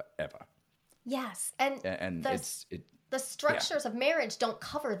life forever. Yes. And the structures of marriage don't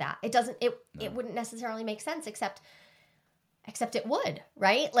cover that. It doesn't, it wouldn't necessarily make sense, except it would,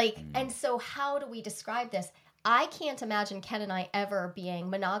 right? And so how do we describe this? I can't imagine Ken and I ever being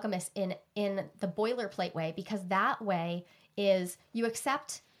monogamous in the boilerplate way, because that way is you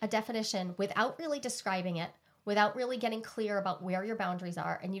accept a definition without really describing it, without really getting clear about where your boundaries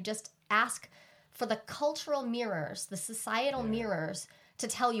are, and you just ask for the cultural mirrors, the societal mirrors to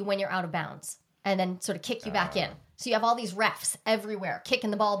tell you when you're out of bounds and then sort of kick you back in. So you have all these refs everywhere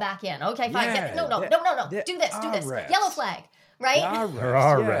kicking the ball back in. Okay, fine. Yeah, No. Do this. refs. Yellow flag, right? There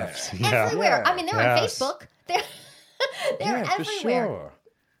are refs. Yeah. Everywhere. I mean, they're on Yes. Facebook. They're Yeah, everywhere. for sure.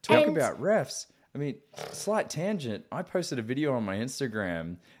 Talk And- about refs. I mean, slight tangent. I posted a video on my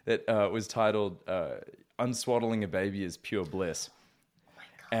Instagram that was titled "Unswaddling a Baby is Pure Bliss,"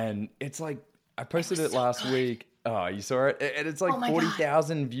 and it's like I posted it last week. Oh, you saw it, and it's like Oh my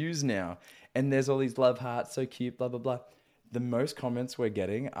 40,000 views now. And there's all these love hearts, so cute, blah blah blah. The most comments we're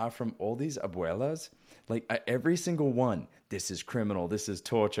getting are from all these abuelas. Like every single one. This is criminal. This is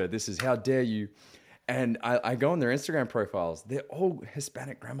torture. This is how dare you. And I go on their Instagram profiles. They're all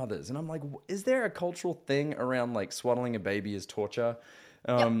Hispanic grandmothers. And I'm like, is there a cultural thing around like swaddling a baby is torture?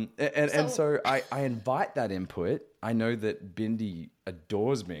 And so I invite that input. I know that Bindi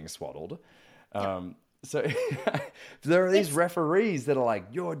adores being swaddled. So there are these referees that are like,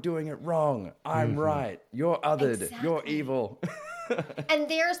 you're doing it wrong. I'm right. You're othered. You're Exactly. evil. And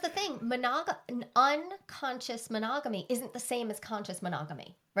there's the thing, unconscious monogamy isn't the same as conscious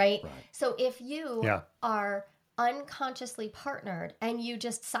monogamy, right? So if you Yeah. are unconsciously partnered and you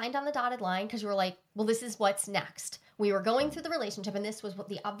just signed on the dotted line because you were like, well, this is what's next. We were going through the relationship and this was what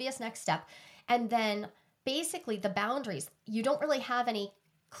the obvious next step. And then basically the boundaries, you don't really have any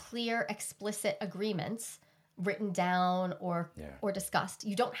clear, explicit agreements written down or discussed.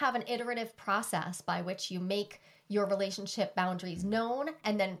 You don't have an iterative process by which you make your relationship boundaries known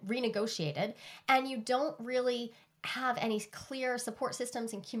and then renegotiated, and you don't really have any clear support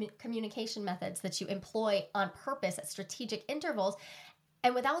systems and communication methods that you employ on purpose at strategic intervals.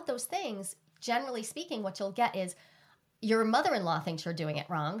 And without those things, generally speaking, what you'll get is your mother-in-law thinks you're doing it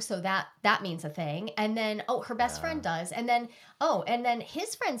wrong, so that means a thing. And then, her best friend does. And then, and then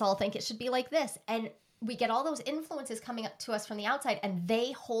his friends all think it should be like this. And we get all those influences coming up to us from the outside, and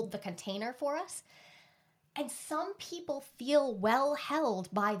they hold the container for us. And some people feel well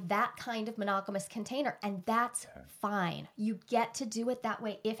held by that kind of monogamous container, and that's fine. You get to do it that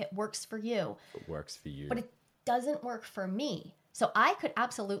way if it works for you. It works for you. But it doesn't work for me. So I could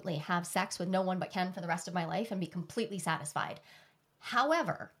absolutely have sex with no one but Ken for the rest of my life and be completely satisfied.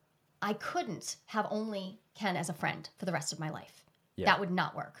 However, I couldn't have only Ken as a friend for the rest of my life. Yeah. That would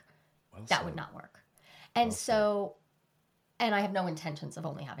not work. That would not work. And and I have no intentions of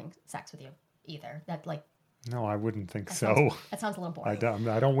only having sex with you either. That No, I wouldn't think that so. sounds, that sounds a little I boring.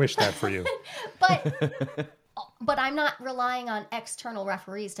 don't wish that for you. But I'm not relying on external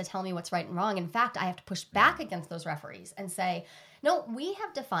referees to tell me what's right and wrong. In fact, I have to push back against those referees and say, no, we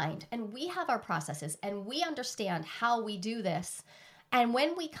have defined and we have our processes and we understand how we do this. And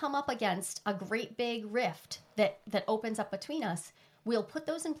when we come up against a great big rift that opens up between us, we'll put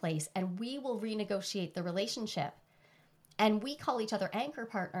those in place and we will renegotiate the relationship. And we call each other anchor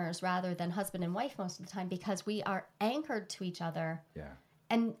partners rather than husband and wife most of the time because we are anchored to each other. Yeah.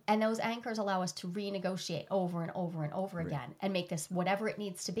 And those anchors allow us to renegotiate over and over and over again and make this whatever it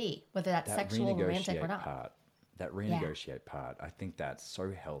needs to be, whether that's sexual, romantic, or not. That renegotiate part, I think that's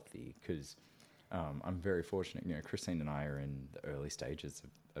so healthy because I'm very fortunate. You know, Christine and I are in the early stages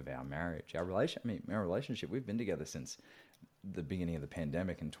of our marriage. Our relationship, we've been together since the beginning of the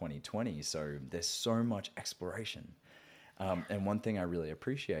pandemic in 2020. So there's so much exploration. And one thing I really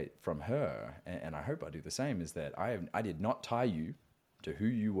appreciate from her, and I hope I do the same, is that I did not tie you to who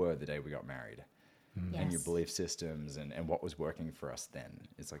you were the day we got married and your Yes. belief systems and what was working for us then.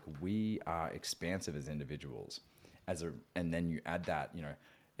 It's like we are expansive as individuals. And then you add that, you know,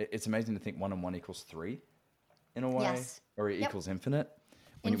 it's amazing to think 1 and 1 equals 3 in a way, Yes. or it Yep. equals infinite.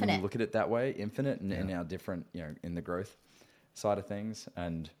 When you Infinite. look at it that way, infinite and our different, you know, in the growth side of things.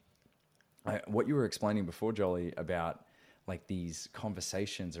 And what you were explaining before, Jolie, about like these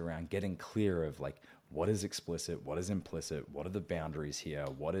conversations around getting clear of like what is explicit, what is implicit, what are the boundaries here,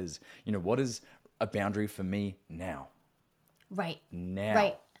 what is a boundary for me now. Right.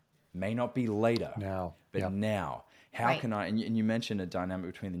 Now may not be later Now. but Yep. now how Right. can I, and you mentioned a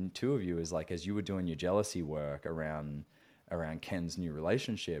dynamic between the two of you is like, as you were doing your jealousy work around Ken's new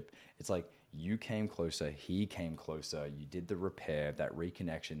relationship, it's like you came closer, he came closer, you did the repair, that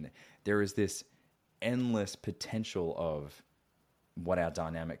reconnection. There is this endless potential of what our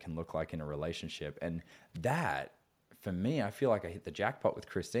dynamic can look like in a relationship. And that, for me, I feel like I hit the jackpot with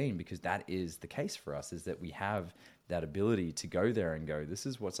Christine because that is the case for us, is that we have that ability to go there and go, this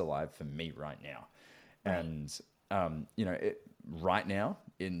is what's alive for me right now. And, right now,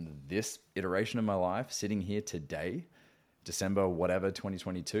 in this iteration of my life, sitting here today, December, whatever,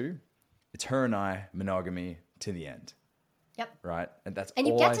 2022, it's her and I, monogamy to the end. Yep. Right? And that's And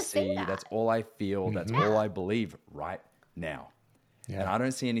you all get I to say see. that. That's all I feel. That's all I believe right now. Yeah. And I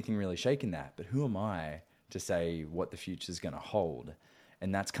don't see anything really shaking that. But who am I to say what the future is going to hold?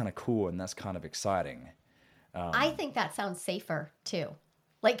 And that's kind of cool and that's kind of exciting. I think that sounds safer too.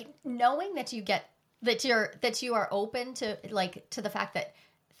 Like knowing that you are open to to the fact that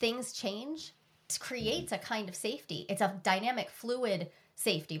things change creates a kind of safety. It's a dynamic, fluid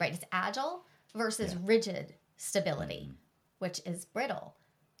safety, right? It's agile versus rigid stability, which is brittle.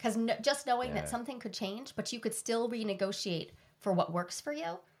 Because just knowing that something could change, but you could still renegotiate for what works for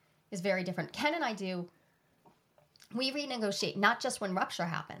you is very different. Ken and I we renegotiate not just when rupture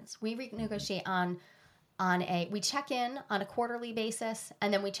happens. We renegotiate we check in on a quarterly basis,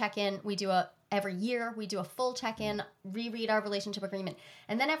 and then we check in, every year, we do a full check-in, reread our relationship agreement.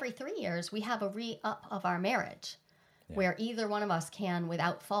 And then every 3 years, we have a re-up of our marriage where either one of us can,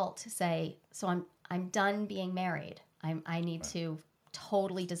 without fault, say, so I'm done being married. I need to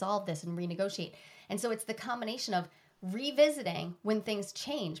totally dissolve this and renegotiate. And so it's the combination of revisiting when things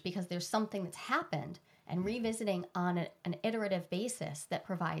change because there's something that's happened, and revisiting on an iterative basis that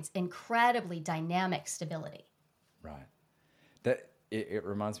provides incredibly dynamic stability. Right. It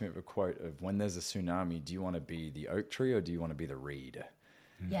reminds me of a quote of, when there's a tsunami, do you want to be the oak tree or do you want to be the reed?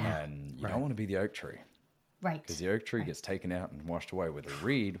 Yeah. And you don't want to be the oak tree. Right. Because the oak tree gets taken out and washed away, where the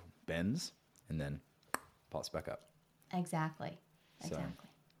reed bends and then pops back up. Exactly. So,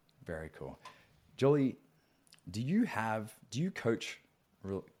 very cool. Jolie, do you coach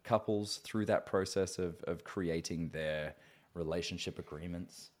couples through that process of creating their relationship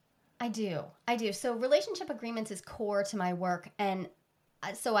agreements? I do. So relationship agreements is core to my work. And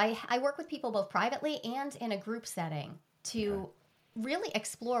so I work with people both privately and in a group setting to really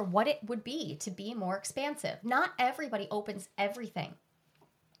explore what it would be to be more expansive. Not everybody opens everything,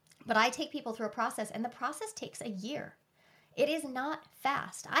 but I take people through a process, and the process takes a year. It is not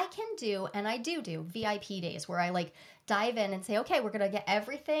fast. I can do, and I do VIP days where I dive in and say, okay, we're going to get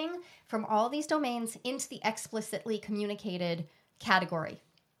everything from all these domains into the explicitly communicated category.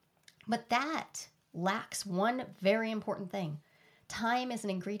 But that lacks one very important thing. Time is an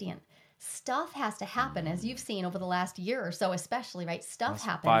ingredient. Stuff has to happen, as you've seen over the last year or so, especially, right? Stuff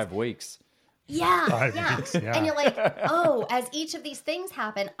happens. 5 weeks. Yeah, 5 weeks, yeah. And you're like, oh, as each of these things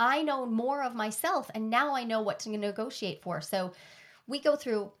happen, I know more of myself, and now I know what to negotiate for. So we go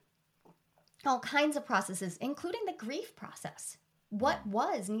through all kinds of processes, including the grief process. What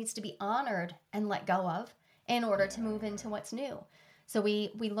was needs to be honored and let go of in order to move into what's new. So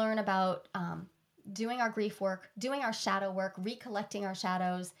we learn about doing our grief work, doing our shadow work, recollecting our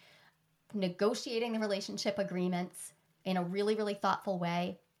shadows, negotiating the relationship agreements in a really, really thoughtful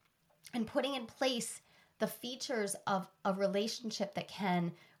way, and putting in place the features of a relationship that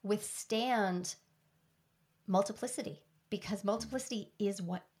can withstand multiplicity, because multiplicity is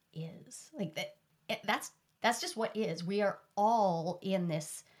what is. That's just what is. We are all in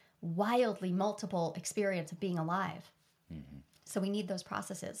this wildly multiple experience of being alive. Mm-hmm. So we need those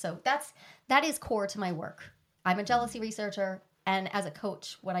processes. So that is core to my work. I'm a jealousy researcher, and as a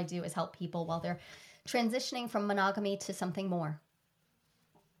coach, what I do is help people while they're transitioning from monogamy to something more.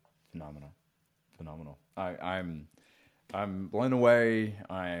 Phenomenal. I'm blown away.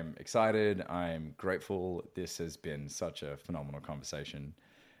 I'm excited. I'm grateful. This has been such a phenomenal conversation.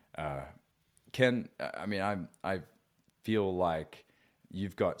 Ken, I feel like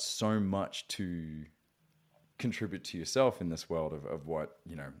you've got so much to contribute to yourself in this world of what,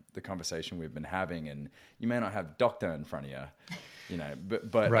 the conversation we've been having, and you may not have doctor in front of you,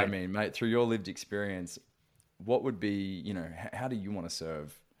 but right. I mean, mate, through your lived experience, what would be, how do you want to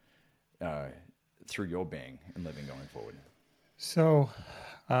serve through your being and living going forward? So,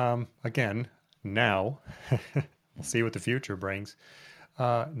 again, now we'll see what the future brings.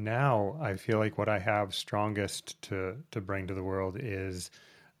 Now I feel like what I have strongest to bring to the world is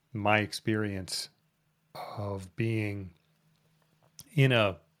my experience of being in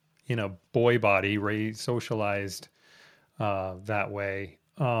a boy body, raised, socialized that way,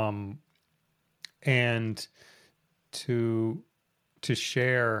 and to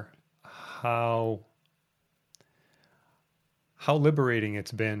share how liberating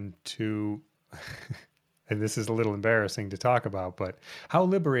it's been to, and this is a little embarrassing to talk about, but how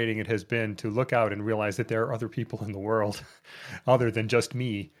liberating it has been to look out and realize that there are other people in the world other than just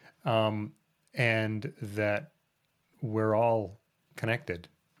me, and that we're all connected.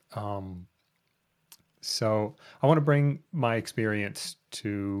 So I want to bring my experience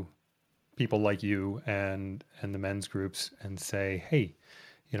to people like you and the men's groups and say, hey,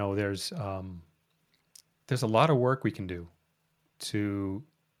 you know, there's a lot of work we can do to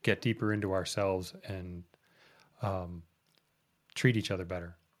get deeper into ourselves and treat each other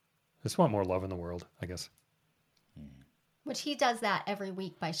better. I just want more love in the world, I guess. Which he does that every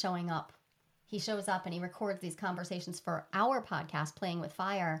week by showing up. He shows up and he records these conversations for our podcast, Playing with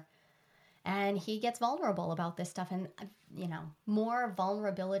Fire. And he gets vulnerable about this stuff. And, you know, more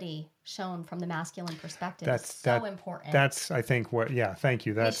vulnerability shown from the masculine perspective is so important. That's, I think, thank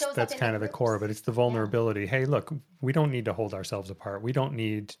you. That's kind of the core of it. It's the vulnerability. Yeah. Hey, look, we don't need to hold ourselves apart. We don't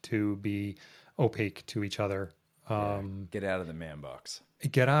need to be opaque to each other. Get out of the man box.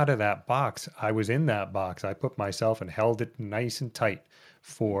 Get out of that box. I was in that box. I put myself and held it nice and tight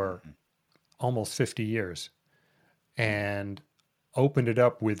for almost 50 years and opened it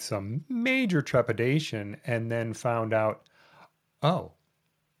up with some major trepidation and then found out, oh,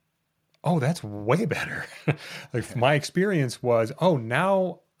 that's way better. Like my experience was,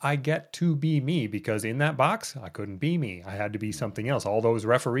 now I get to be me, because in that box, I couldn't be me. I had to be something else. All those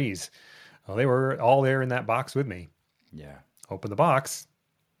referees, they were all there in that box with me. Yeah. Open the box,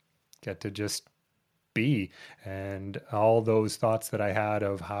 get to just be. And all those thoughts that I had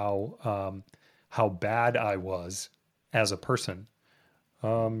of how bad I was as a person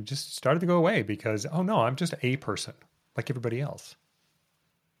just started to go away, because, I'm just a person like everybody else.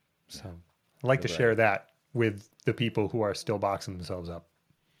 So I'd like to share that with the people who are still boxing themselves up.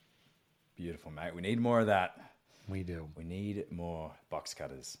 Beautiful, mate. We need more of that. We do. We need more box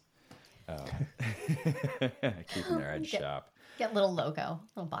cutters. Keeping their edge sharp. Get little logo,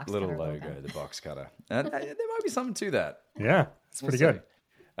 little box cutter logo, the box cutter. There might be something to that. Yeah, it's pretty good.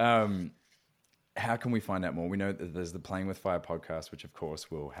 How can we find out more? We know that there's the Playing with Fire podcast, which of course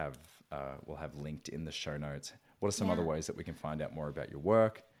we'll have linked in the show notes. What are some other ways that we can find out more about your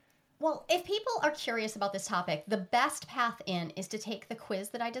work? Well, if people are curious about this topic, the best path in is to take the quiz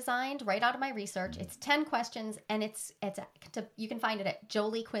that I designed right out of my research. It's 10 questions, and you can find it at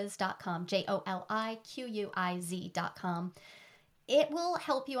joliequiz.com, JOLIQUIZ.com. It will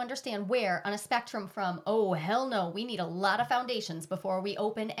help you understand where on a spectrum from, oh, hell no, we need a lot of foundations before we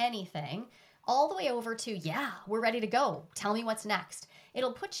open anything, all the way over to, yeah, we're ready to go. Tell me what's next.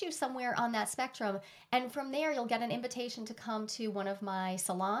 It'll put you somewhere on that spectrum. And from there, you'll get an invitation to come to one of my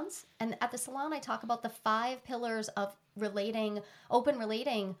salons. And at the salon, I talk about the 5 pillars of open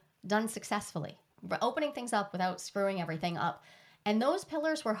relating done successfully. Opening things up without screwing everything up. And those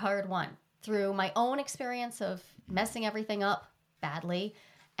pillars were hard won through my own experience of messing everything up badly,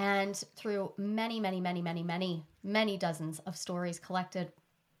 and through many, many, many, many, many, many dozens of stories collected.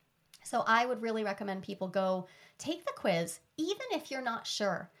 So I would really recommend people go take the quiz, even if you're not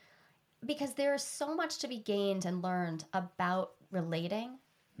sure, because there's so much to be gained and learned about relating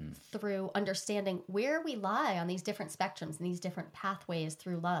through understanding where we lie on these different spectrums and these different pathways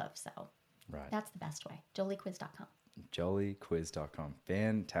through love. So that's the best way. joliequiz.com. joliequiz.com.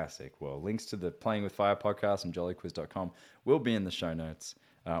 Fantastic. Well, links to the Playing with Fire podcast and joliequiz.com will be in the show notes.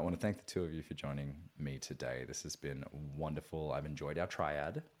 I want to thank the two of you for joining me today. This has been wonderful. I've enjoyed our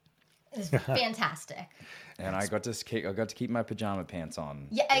triad. It's fantastic. And I got to keep my pajama pants on.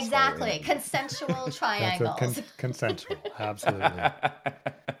 Yeah, exactly. Consensual triangles. Consensual, absolutely.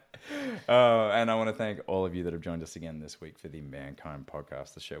 And I want to thank all of you that have joined us again this week for the Mankind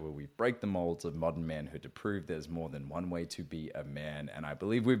Podcast, the show where we break the molds of modern manhood to prove there's more than one way to be a man. And I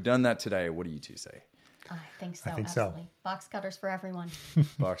believe we've done that today. What do you two say? I think so. Absolutely. Box cutters for everyone.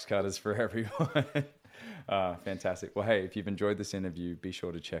 Box cutters for everyone. Fantastic. Well, hey, if you've enjoyed this interview, be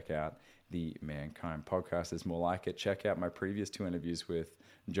sure to check out the Mankind Podcast. There's more like it. Check out my previous 2 interviews with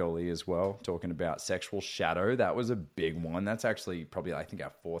Jolie as well, talking about sexual shadow. That was a big one. That's actually probably, I think,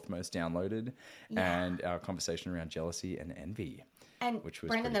 our 4th most downloaded. Yeah. And our conversation around jealousy and envy. And which was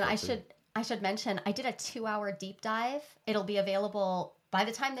Brandon, then I should mention, I did a 2-hour deep dive. It'll be available by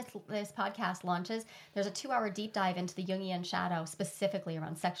the time this podcast launches. There's a 2-hour deep dive into the Jungian shadow, specifically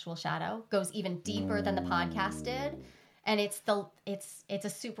around sexual shadow. Goes even deeper than the podcast did. And it's a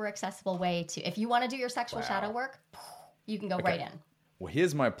super accessible way to, if you want to do your sexual shadow work, you can go right in. Well,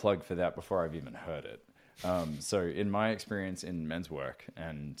 here's my plug for that before I've even heard it. So in my experience in men's work,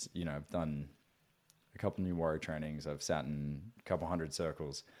 and, you know, I've done a couple new warrior trainings, I've sat in a couple 100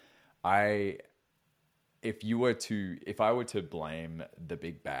 circles. If I were to blame the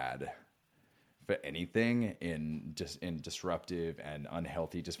big bad for anything in disruptive and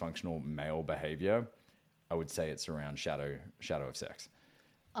unhealthy, dysfunctional male behavior, I would say it's around shadow of sex.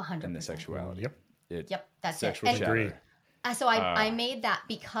 100%. And the sexuality. Yep. That's sexual it. shadow. Agree. So I made that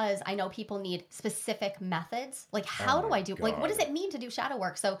because I know people need specific methods. Like, how do I do, like, what does it mean to do shadow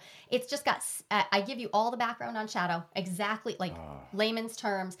work? So it's just got, I give you all the background on shadow, exactly like layman's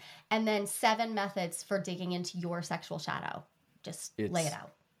terms, and then 7 methods for digging into your sexual shadow. Just lay it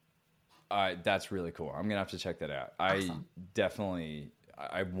out. That's really cool. I'm going to have to check that out. Awesome.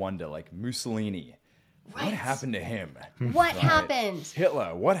 I wonder, like, Mussolini, what happened to him? What happened?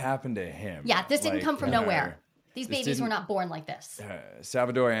 Hitler, what happened to him? Yeah, this didn't come from nowhere. These babies were not born like this.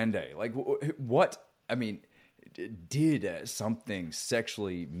 Salvador Allende, like, what? I mean, did something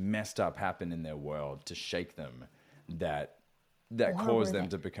sexually messed up happen in their world to shake them that caused them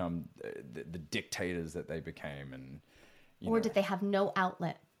to become the dictators that they became? And or did they have no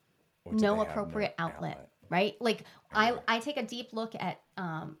outlet? No appropriate outlet, right? Like, I take a deep look at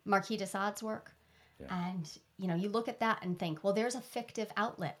Marquis de Sade's work, and, you know, you look at that and think, well, there's a fictive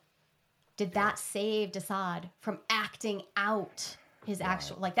outlet. Did that save de Sade from acting out his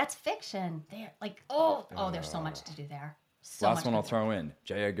actual, like, that's fiction. They're like, there's so much to do there. Last one I'll throw in,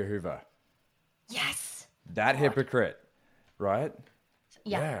 J. Edgar Hoover. Yes. That hypocrite, right?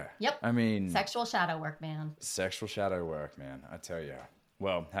 Yeah. Yep. I mean, sexual shadow work, man. I tell you.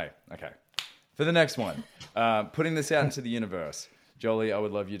 Well, hey, okay. For the next one, putting this out into the universe, Jolie, I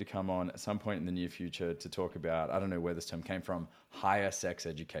would love you to come on at some point in the near future to talk about, I don't know where this term came from, higher sex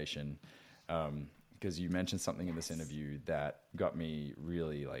education. Because you mentioned something in this interview that got me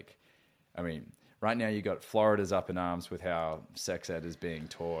really, like, I mean, right now you got Florida's up in arms with how sex ed is being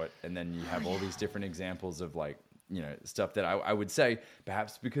taught, and then you have all these different examples of, like, you know, stuff that I would say,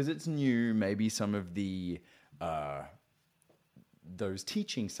 perhaps because it's new, maybe some of the those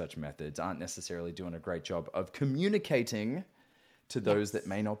teaching such methods aren't necessarily doing a great job of communicating to those that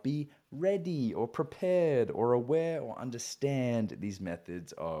may not be ready or prepared or aware or understand these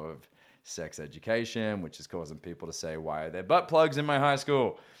methods of sex education, which is causing people to say, why are there butt plugs in my high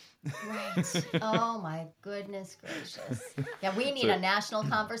school? Right. Oh my goodness gracious. Yeah, we need a national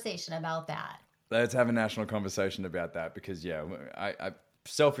conversation about that. Let's have a national conversation about that because, yeah, I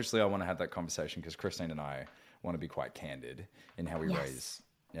selfishly, I want to have that conversation because Christine and I want to be quite candid in how we raise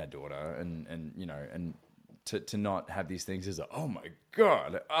our daughter and you know, and to not have these things as oh my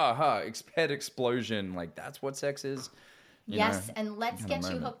God, head explosion, like that's what sex is. You know, and let's get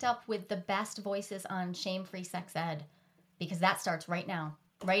you hooked up with the best voices on shame-free sex ed because that starts right now,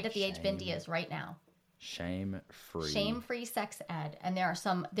 right at the age Bindi is right now. Shame-free sex ed, and there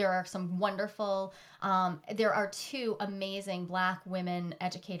are some wonderful. There are 2 amazing Black women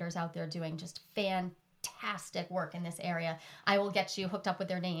educators out there doing just fantastic work in this area. I will get you hooked up with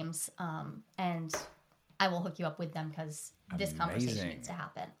their names, and I will hook you up with them because this conversation needs to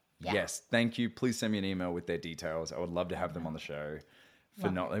happen. Yeah. Yes, thank you. Please send me an email with their details. I would love to have them on the show. We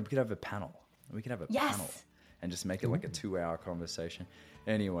could have a panel. Panel and just make it like a 2-hour conversation.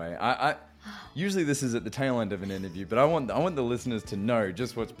 Anyway, I usually this is at the tail end of an interview, but I want the listeners to know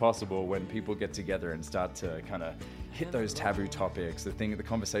just what's possible when people get together and start to kind of hit those taboo topics, the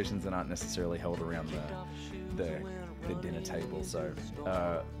conversations that aren't necessarily held around the dinner table. So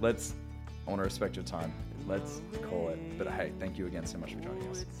I want to respect your time. Let's call it. But hey, thank you again so much for joining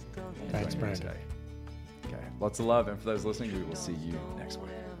us. Thanks, Brandon. Okay, lots of love, and for those listening, we will see you next week.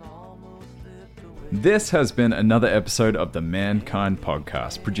 This has been another episode of the Mankind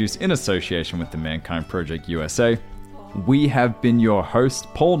Podcast, produced in association with the Mankind Project USA. We have been your hosts,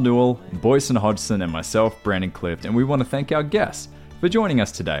 Paul Newell, Boyson Hodgson, and myself, Brandon Clift, and we want to thank our guests for joining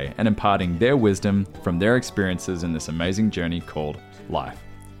us today and imparting their wisdom from their experiences in this amazing journey called life.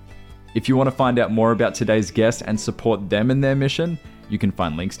 If you want to find out more about today's guests and support them in their mission, you can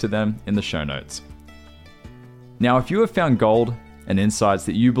find links to them in the show notes. Now, if you have found gold and insights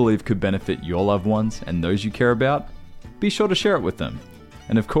that you believe could benefit your loved ones and those you care about, be sure to share it with them.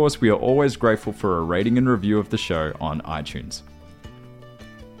 And of course, we are always grateful for a rating and review of the show on iTunes.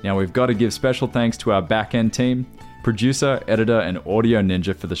 Now, we've got to give special thanks to our back-end team, producer, editor, and audio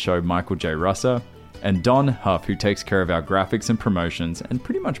ninja for the show, Michael J. Russer, and Don Huff, who takes care of our graphics and promotions and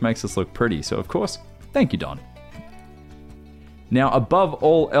pretty much makes us look pretty. So, of course, thank you, Don. Now, above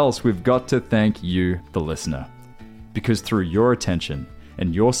all else, we've got to thank you, the listener, because through your attention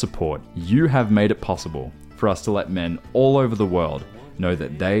and your support, you have made it possible for us to let men all over the world know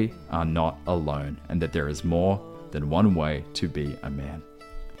that they are not alone and that there is more than one way to be a man.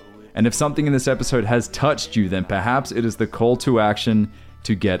 And if something in this episode has touched you, then perhaps it is the call to action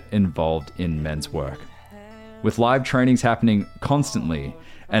to get involved in men's work. With live trainings happening constantly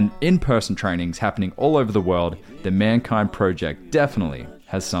and in-person trainings happening all over the world, the Mankind Project definitely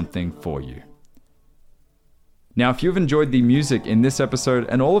has something for you. Now, if you've enjoyed the music in this episode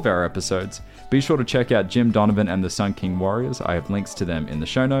and all of our episodes, be sure to check out Jim Donovan and the Sun King Warriors. I have links to them in the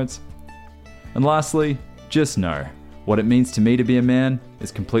show notes. And lastly, just know, what it means to me to be a man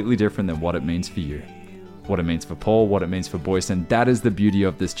is completely different than what it means for you. What it means for Paul, what it means for Boyson, that is the beauty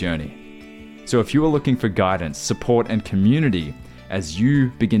of this journey. So if you are looking for guidance, support, and community as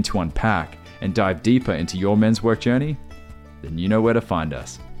you begin to unpack and dive deeper into your men's work journey, then you know where to find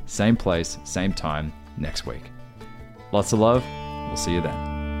us. Same place, same time, next week. Lots of love. We'll see you then.